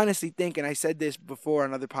I honestly think, and I said this before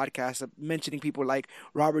on other podcasts, mentioning people like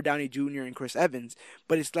Robert Downey Jr. and Chris Evans,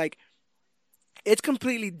 but it's like, it's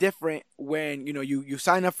completely different when, you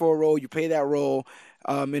sign up for a role, you play that role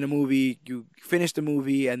in a movie, you finish the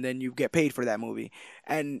movie, and then you get paid for that movie.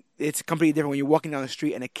 And it's completely different when you're walking down the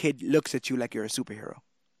street and a kid looks at you like you're a superhero.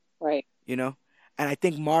 Right. And I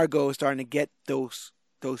think Margot is starting to get those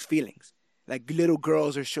feelings. Like little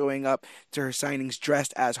girls are showing up to her signings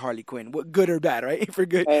dressed as Harley Quinn. What good or bad, right? For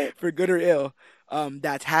good or ill,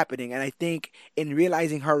 that's happening. And I think in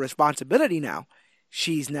realizing her responsibility now,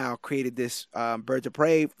 she's now created this Birds of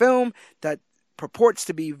Prey film that purports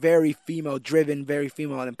to be very female driven, very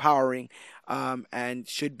female empowering, and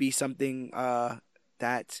should be something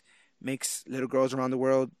that makes little girls around the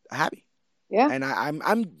world happy. Yeah. And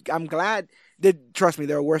I'm glad. Trust me,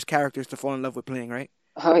 there are worse characters to fall in love with playing, right?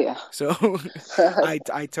 Oh yeah. So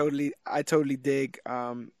I totally dig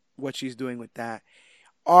what she's doing with that.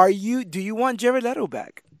 Do you want Jared Leto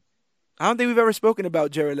back? I don't think we've ever spoken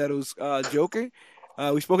about Jared Leto's Joker.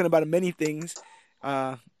 We've spoken about many things.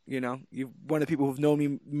 You're one of the people who've known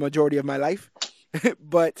me majority of my life.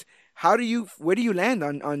 But where do you land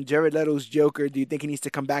on Jared Leto's Joker? Do you think he needs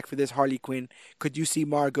to come back for this Harley Quinn? Could you see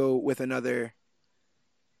Margot with another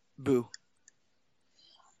boo?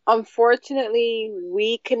 Unfortunately,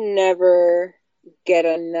 we can never get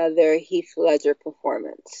another Heath Ledger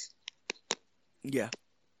performance. Yeah.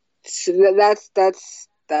 So that's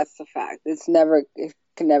the fact. It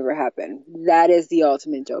can never happen. That is the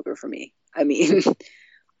ultimate Joker for me. I mean,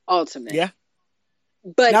 ultimate. Yeah.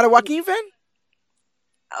 But not a Joaquin fan?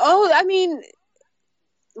 Oh, I mean,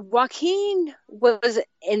 Joaquin was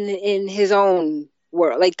in his own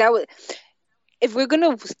world. Like that was, if we're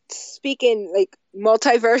gonna speak in like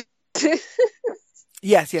multiverse.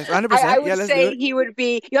 Yes, 100%. I would say he would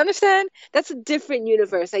be. You understand? That's a different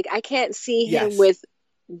universe. Like I can't see him with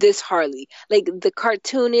this Harley. Like the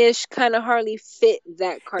cartoonish kind of Harley fit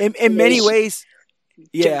that cartoon. In many ways,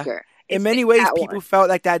 yeah. Joker. In many ways, people felt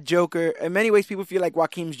like that Joker. In many ways, people feel like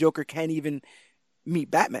Joaquin's Joker can't even meet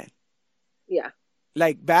Batman. Yeah.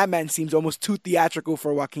 Like Batman seems almost too theatrical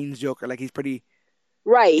for Joaquin's Joker. Like he's pretty.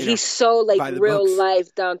 Right. He's so like real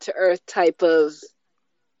life, down to earth type of.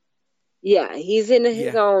 Yeah, he's in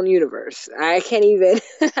his own universe. I can't even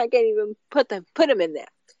put him in there.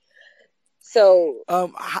 So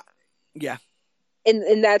yeah.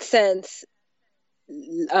 In that sense,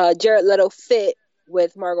 Jared Leto fit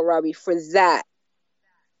with Margot Robbie for that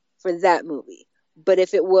movie. But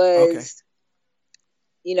if it was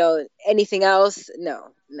anything else, no.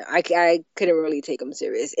 I couldn't really take him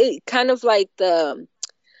serious. It kind of like the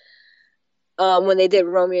when they did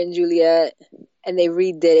Romeo and Juliet and they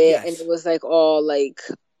redid it, and it was like all like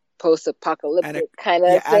post-apocalyptic kind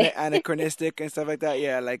of thing. Anachronistic and stuff like that.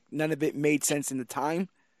 Yeah, like none of it made sense in the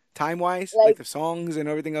time-wise, like the songs and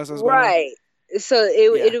everything else was going on. Right. So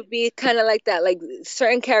it would be kind of like that. Like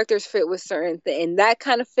certain characters fit with certain thing, and that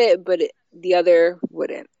kind of fit, but the other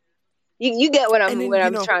wouldn't. You get what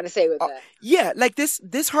I'm trying to say with that. Yeah, like this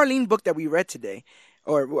Harleen book that we read today,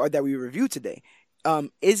 or that we reviewed today,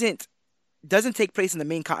 doesn't take place in the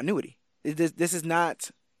main continuity. This is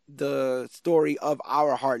not the story of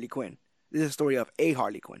our Harley Quinn. This is the story of a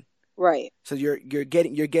Harley Quinn. Right. So you're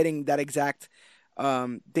getting that exact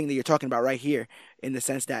thing that you're talking about right here, in the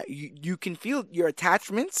sense that you can feel your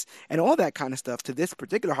attachments and all that kind of stuff to this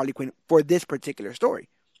particular Harley Quinn for this particular story.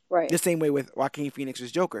 Right. The same way with Joaquin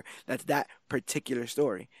Phoenix's Joker. That's that particular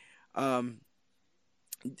story. Were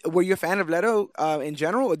you a fan of Leto in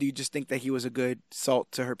general, or do you just think that he was a good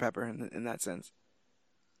salt to her pepper in that sense?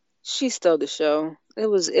 She stole the show. It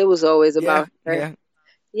was always about her.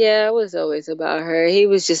 Yeah, it was always about her. He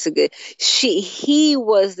was just he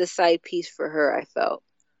was the side piece for her, I felt.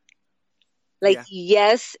 Like,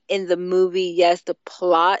 yes, in the movie, yes, the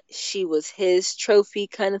plot, she was his trophy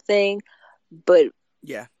kind of thing, but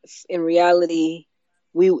in reality,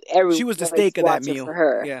 she was the steak of that meal for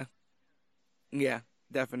her. Yeah,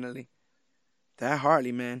 definitely. That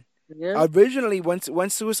Harley, man. Yeah. Originally,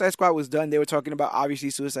 once Suicide Squad was done, they were talking about obviously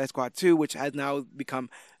Suicide Squad 2, which has now become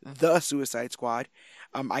the Suicide Squad.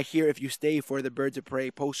 I hear if you stay for the Birds of Prey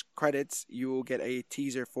post credits, you will get a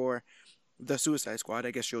teaser for the Suicide Squad.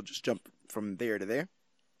 I guess you'll just jump from there to there.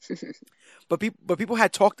 But people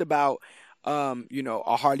had talked about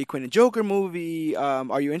a Harley Quinn and Joker movie.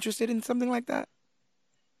 Are you interested in something like that?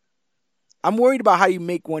 I'm worried about how you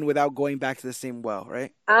make one without going back to the same well,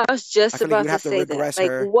 right? I was just about to say that.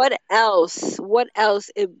 Like, what else?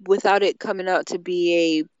 Without it coming out to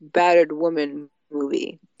be a battered woman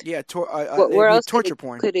movie? Yeah, where else torture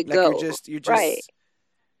porn? Could it go? You're just right.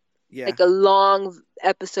 Yeah, like a long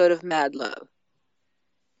episode of Mad Love.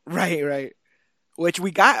 Right. Which we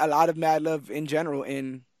got a lot of Mad Love in general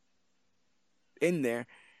in there,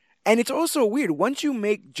 and it's also weird once you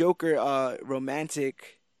make Joker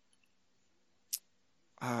romantic.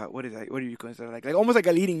 What is that? What do you consider like almost like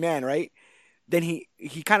a leading man, right? Then he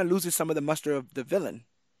kind of loses some of the muster of the villain,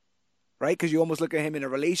 right? Because you almost look at him in a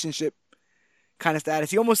relationship kind of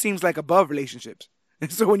status. He almost seems like above relationships.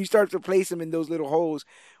 And so when you start to place him in those little holes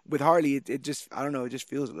with Harley, it just, I don't know, it just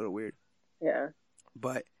feels a little weird. Yeah.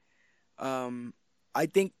 But I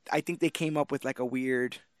think they came up with like a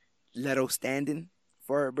weird Leto stand-in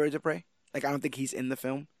for Birds of Prey. Like, I don't think he's in the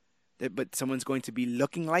film, but someone's going to be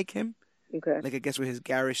looking like him. Okay. Like, I guess with his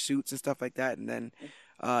garish suits and stuff like that, and then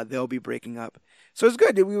they'll be breaking up. So it's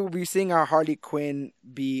good that we will be seeing our Harley Quinn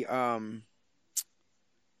be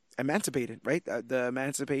emancipated, right? The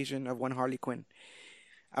emancipation of one Harley Quinn.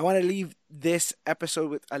 I want to leave this episode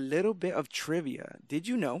with a little bit of trivia. Did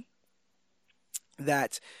you know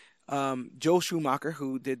that Joel Schumacher,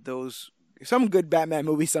 who did some good Batman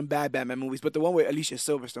movies, some bad Batman movies, but the one with Alicia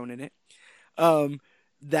Silverstone in it,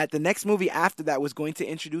 that the next movie after that was going to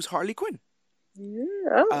introduce Harley Quinn.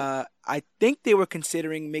 Yeah. I think they were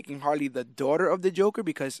considering making Harley the daughter of the Joker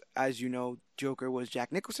because, as you know, Joker was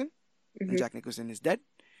Jack Nicholson, and Jack Nicholson is dead.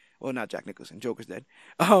 Well, not Jack Nicholson. Joker's dead.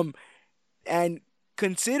 And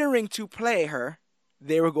considering to play her,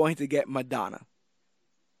 they were going to get Madonna.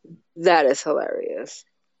 That is hilarious.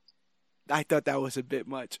 I thought that was a bit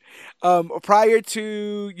much. Prior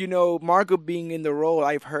to, Margot being in the role,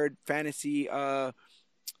 I've heard fantasy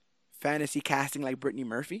casting like Brittany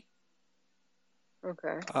Murphy.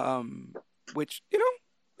 Okay. Which,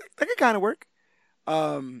 that could kind of work.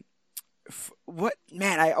 I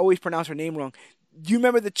always pronounce her name wrong. Do you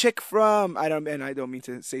remember the chick from, I don't mean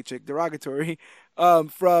to say chick derogatory, from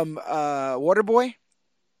Waterboy?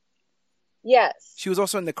 Yes. She was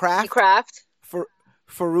also in The Craft. The Craft.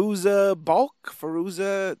 Fairuza Balk?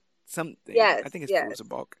 Fairuza something. Yes. I think it's Fairuza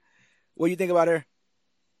Balk. What do you think about her?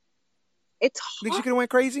 It's hard. Think she could have went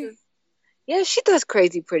crazy? Yeah, she does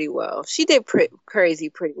crazy pretty well. She did crazy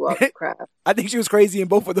pretty well in Craft. I think she was crazy in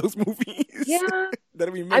both of those movies. Yeah.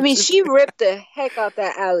 that we mentioned. I mean, she ripped the heck out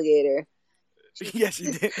that alligator. Yes,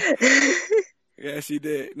 she did. Yeah, she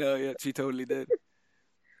did. No, yeah, she totally did.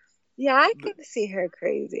 Yeah, I can see her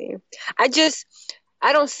crazy. I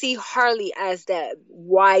don't see Harley as that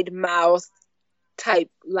wide mouth type,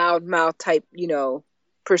 loud mouth type,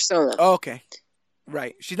 persona. Oh, okay.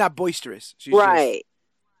 Right. She's not boisterous. She's right.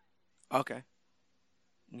 Okay.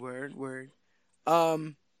 Word.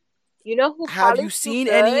 Um, You know who have probably you too seen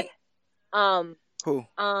good? any? Um, Who?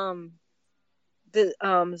 the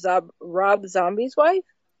Rob Zombie's wife.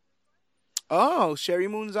 Oh, Sherry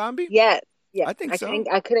Moon Zombie. Yes, I yes. think so.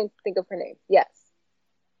 I couldn't think of her name. Yes.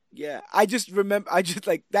 Yeah, I just remember. I just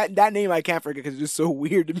like that name. I can't forget because it's just so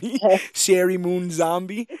weird to me. Sherry Moon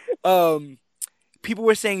Zombie. Um, People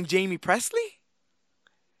were saying Jamie Presley.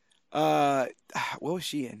 Uh, what was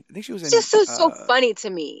she in? I think she was It's in. just so funny to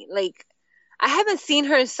me. Like I haven't seen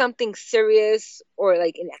her in something serious or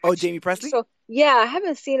like in Oh, action. Jamie Presley. So yeah, I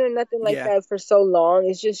haven't seen her in nothing like Yeah, that for so long.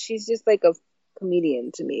 It's just she's just like a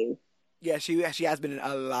comedian to me. yeah. She has been in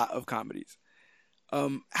a lot of comedies.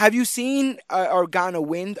 Have you seen or gotten a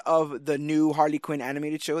wind of the new Harley Quinn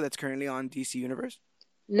animated show that's currently on DC Universe?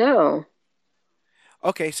 No.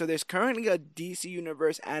 Okay, so there's currently a DC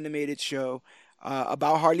Universe animated show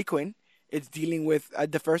about Harley Quinn. It's dealing with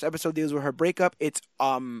the first episode deals with her breakup. It's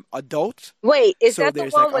adult, Wait, is so that the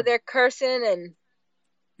there's one like where a they're cursing and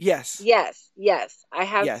yes, yes, yes. I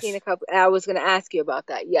have seen yes. a couple. I was going to ask you about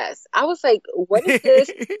that. Yes. I was like, what is this?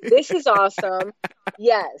 This is awesome.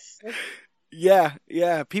 Yes. Yeah,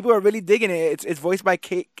 yeah. People are really digging it. It's voiced by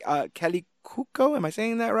Kelly Kuko. Am I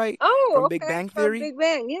saying that right? Oh, From Big okay. Bang From Theory. Big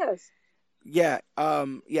Bang. Yes. Yeah,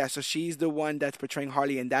 yeah. So she's the one that's portraying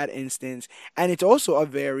Harley in that instance, and it's also a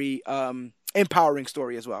very empowering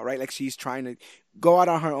story as well, right? Like she's trying to go out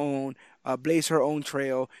on her own, blaze her own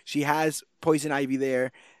trail. She has Poison Ivy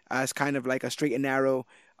there as kind of like a straight and narrow,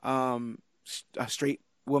 a straight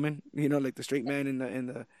woman, you know, like the straight man in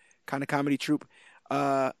the kind of comedy troupe.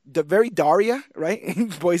 The very Daria, right?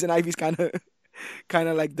 Poison Ivy's kind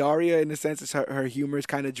of like Daria in the sense that her humor is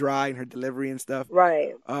kind of dry and her delivery and stuff.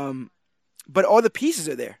 Right. Um, but all the pieces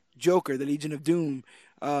are there. Joker, the Legion of Doom,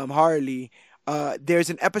 Harley. There's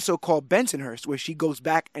an episode called Bensonhurst where she goes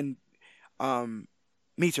back and um,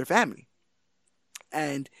 meets her family.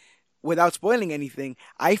 And without spoiling anything,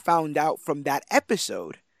 I found out from that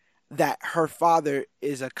episode that her father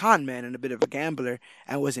is a con man and a bit of a gambler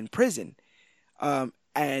and was in prison.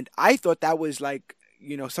 And I thought that was like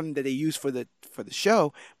something that they use for the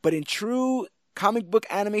show, but in true comic book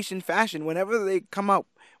animation fashion, whenever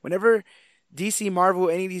DC, Marvel,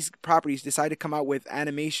 any of these properties decide to come out with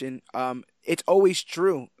animation, it's always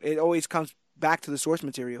true. It always comes back to the source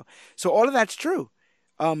material. So all of that's true.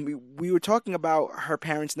 We were talking about her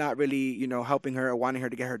parents not really, helping her or wanting her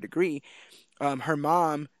to get her degree. Her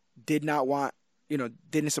mom did not want,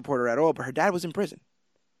 didn't support her at all, but her dad was in prison.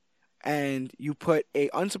 And you put a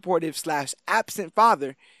unsupportive / absent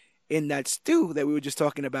father in that stew that we were just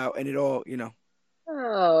talking about, and it all,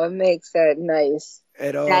 Oh, it makes that nice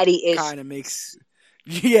it all daddy kind of issues. makes,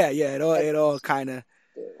 yeah, Daddy it all issues. kind of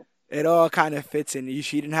it all kind of fits in.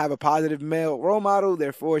 She didn't have a positive male role model,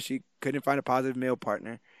 therefore she couldn't find a positive male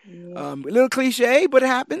partner. Yeah. A little cliche, but it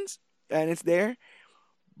happens, and it's there.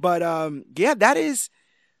 But yeah, that is.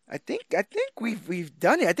 I think we've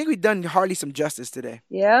done it. I think we've done Harley some justice today.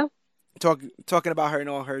 Yeah. Talking about her in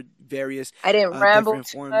all her various I didn't ramble different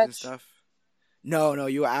too forms and much. stuff. No,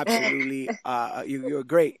 you were absolutely you're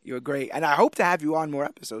great. You're great, and I hope to have you on more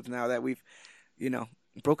episodes now that we've you know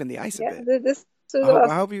broken the ice a Yeah, bit. this is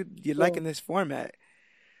I hope you're liking this format.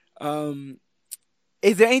 Um,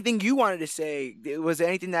 is there anything you wanted to say? Was there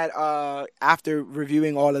anything that after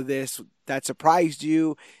reviewing all of this that surprised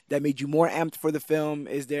you, that made you more amped for the film?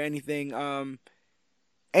 Is there anything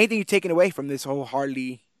you've taken away from this whole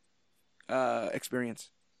Harley experience?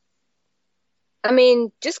 I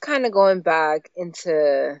mean, just kind of going back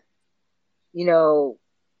into, you know,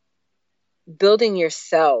 building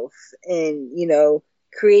yourself and,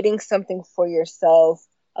 creating something for yourself.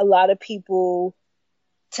 A lot of people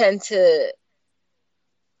tend to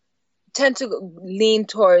lean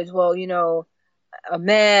towards, well, a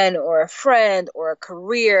man or a friend or a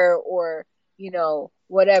career or,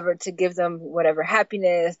 whatever to give them whatever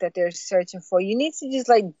happiness that they're searching for. You need to just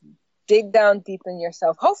like dig down deep in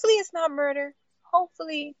yourself. Hopefully it's not murder.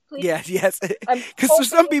 Hopefully, please. Yes. I'm Because for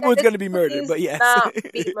some hoping people that it's this going to be murder, please but yes. not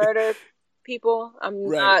be murder, people. I'm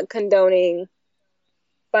Right. not condoning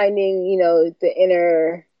finding, the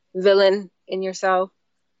inner villain in yourself,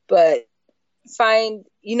 but find,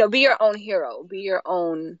 be your own hero, be your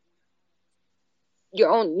own,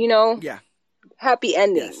 Yeah. happy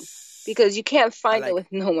ending, Yes. because you can't I find it like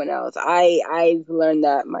with no one else. I've learned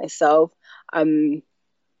that myself. I'm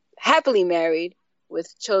happily married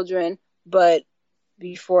with children, but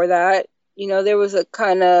before that, there was a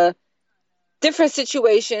kind of different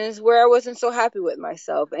situations where I wasn't so happy with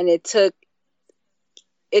myself, and it took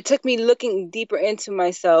me looking deeper into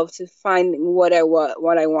myself to find what I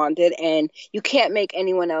wanted, and you can't make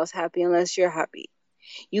anyone else happy unless you're happy.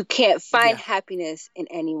 You can't find Yeah. happiness in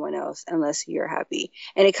anyone else unless you're happy.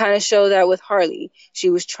 And it kind of showed that with Harley. She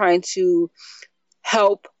was trying to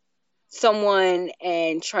help someone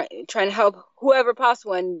and trying to help whoever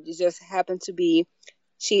possible, and it just happened to be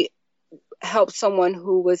she helped someone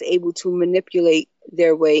who was able to manipulate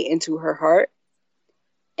their way into her heart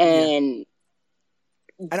and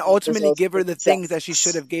ultimately give her the things that she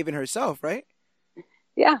should have given herself, right?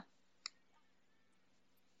 Yeah.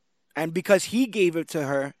 And because he gave it to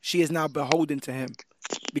her, she is now beholden to him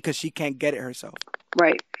because she can't get it herself.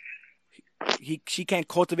 Right. She can't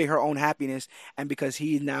cultivate her own happiness, and because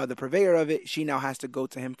he's now the purveyor of it, she now has to go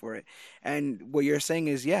to him for it. And what you're saying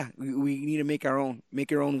is, yeah, we need to make your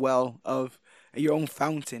own well of your own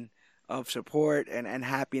fountain of support and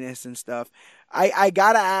happiness and stuff. I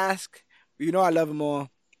gotta ask, I love them all.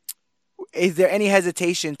 Is there any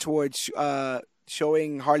hesitation towards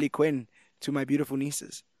showing Harley Quinn to my beautiful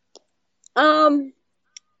nieces?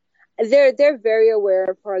 They're very aware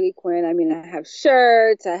of Harley Quinn. I mean, I have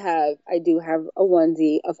shirts. I do have a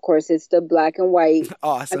onesie. Of course, it's the black and white.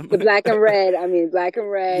 Awesome. The black and red. I mean, black and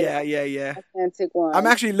red. Yeah. Authentic one. I'm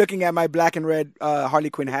actually looking at my black and red Harley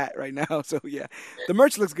Quinn hat right now. So yeah, the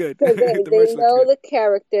merch looks good. They know the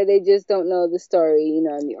character. They just don't know the story,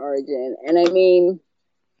 and the origin. And I mean,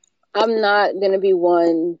 I'm not gonna be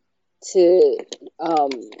one to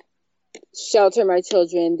shelter my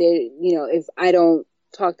children. If I don't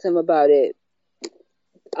talk to them about it,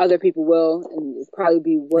 other people will, and it'll probably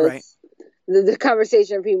be worse. Right. The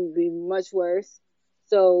conversation will be much worse.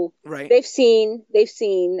 So they've seen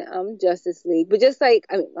Justice League, but just like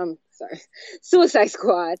Suicide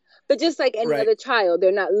Squad, but just like any other child,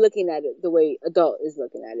 they're not looking at it the way adult is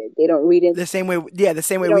looking at it. They don't read it the same way. Yeah, the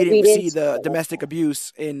same way we didn't see the domestic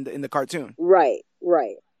abuse in the cartoon. Right.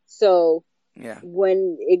 So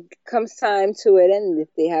when it comes time to it, and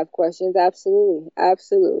if they have questions,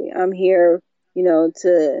 absolutely, I'm here,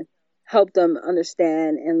 to help them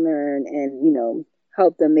understand and learn, and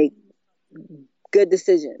help them make good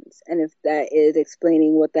decisions. And if that is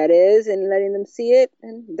explaining what that is and letting them see it,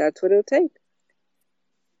 and that's what it'll take.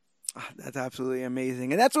 That's absolutely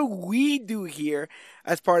amazing. And that's what we do here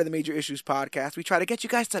as part of the Major Issues podcast. We try to get you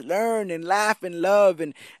guys to learn and laugh and love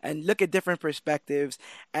and look at different perspectives.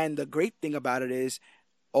 And the great thing about it is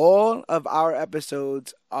all of our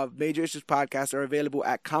episodes of Major Issues podcast are available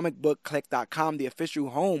at comicbookclick.com, the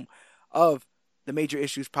official home of the Major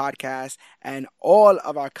Issues podcast and all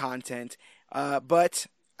of our content. But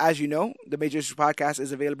as you know, the Major Issues Podcast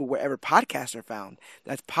is available wherever podcasts are found.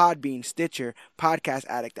 That's Podbean, Stitcher, Podcast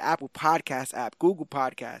Addict, the Apple Podcast app, Google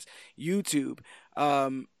Podcasts, YouTube.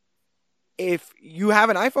 If you have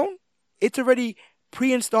an iPhone, it's already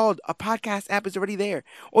pre-installed. A podcast app is already there.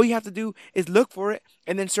 All you have to do is look for it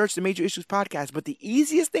and then search the Major Issues Podcast. But the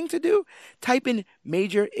easiest thing to do, type in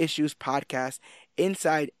Major Issues Podcast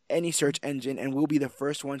inside any search engine, and we'll be the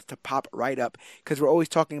first ones to pop right up, because we're always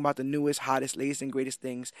talking about the newest, hottest, latest, and greatest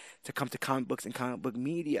things to come to comic books and comic book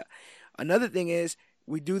media. Another thing is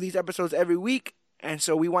we do these episodes every week, and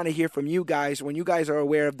so we want to hear from you guys. When you guys are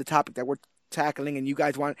aware of the topic that we're tackling and you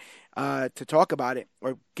guys want to talk about it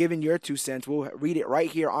or giving your 2 cents, we'll read it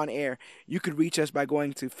right here on air. You could reach us by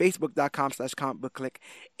going to facebook.com/comicbookclick,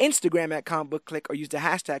 Instagram at comicbookclick, or use the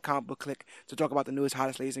hashtag comicbookclick to talk about the newest,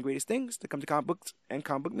 hottest, latest, and greatest things to come to comic books and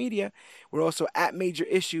comic book media. We're also at Major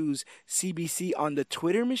Issues CBC on the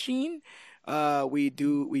Twitter machine. We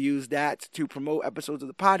use that to promote episodes of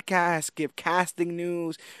the podcast, give casting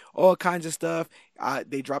news, all kinds of stuff.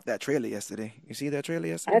 They dropped that trailer yesterday. You see that trailer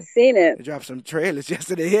yesterday? I've seen it. They dropped some trailers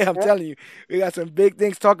yesterday. Yeah, I'm telling you, we got some big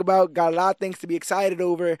things to talk about. Got a lot of things to be excited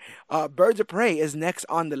over. Birds of Prey is next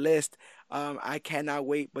on the list. I cannot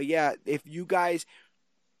wait. But yeah, if you guys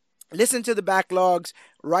listen to the backlogs,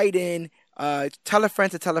 write in, tell a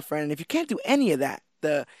friend to tell a friend. And if you can't do any of that,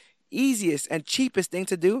 the easiest and cheapest thing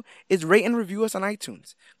to do is rate and review us on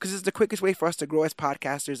iTunes, because it's the quickest way for us to grow as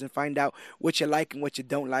podcasters and find out what you like and what you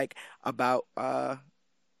don't like about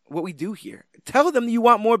what we do here. Tell them you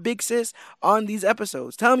want more Big Sis on these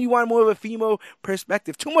episodes. Tell them you want more of a female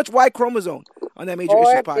perspective. Too much Y chromosome on that Major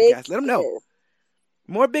Issues podcast. Let them know.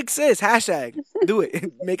 More Big Sis. Hashtag. Do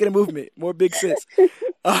it. Make it a movement. More Big Sis.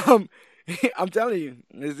 I'm telling you,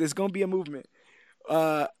 it's going to be a movement.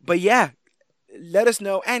 But yeah, let us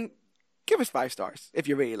know and give us 5 stars if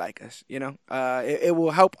you really like us. It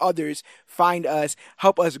will help others find us,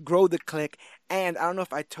 help us grow the click. And I don't know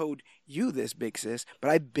if I told you this, Big Sis, but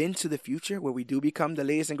I've been to the future where we do become the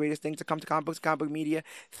latest and greatest thing to come to comic books, comic book media.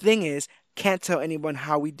 Thing is, can't tell anyone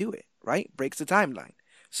how we do it, right? Breaks the timeline.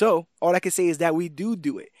 So all I can say is that we do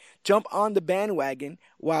it. Jump on the bandwagon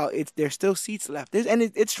while there's still seats left.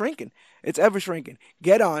 It's shrinking. It's ever shrinking.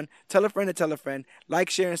 Get on. Tell a friend to tell a friend. Like,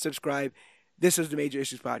 share, and subscribe. This is the Major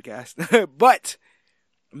Issues Podcast. But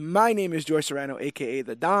my name is George Serrano, a.k.a.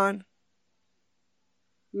 The Don.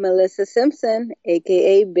 Melissa Simpson,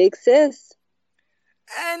 a.k.a. Big Sis.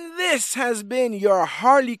 And this has been your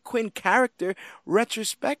Harley Quinn character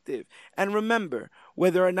retrospective. And remember,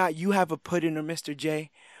 whether or not you have a pudding or Mr.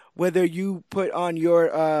 J, whether you put on your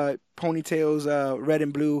ponytails red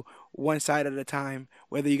and blue one side at a time,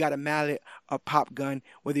 whether you got a mallet, a pop gun,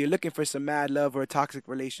 whether you're looking for some mad love or a toxic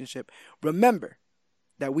relationship, remember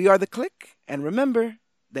that we are the clique, and remember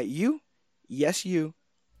that you, yes you,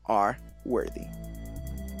 are worthy.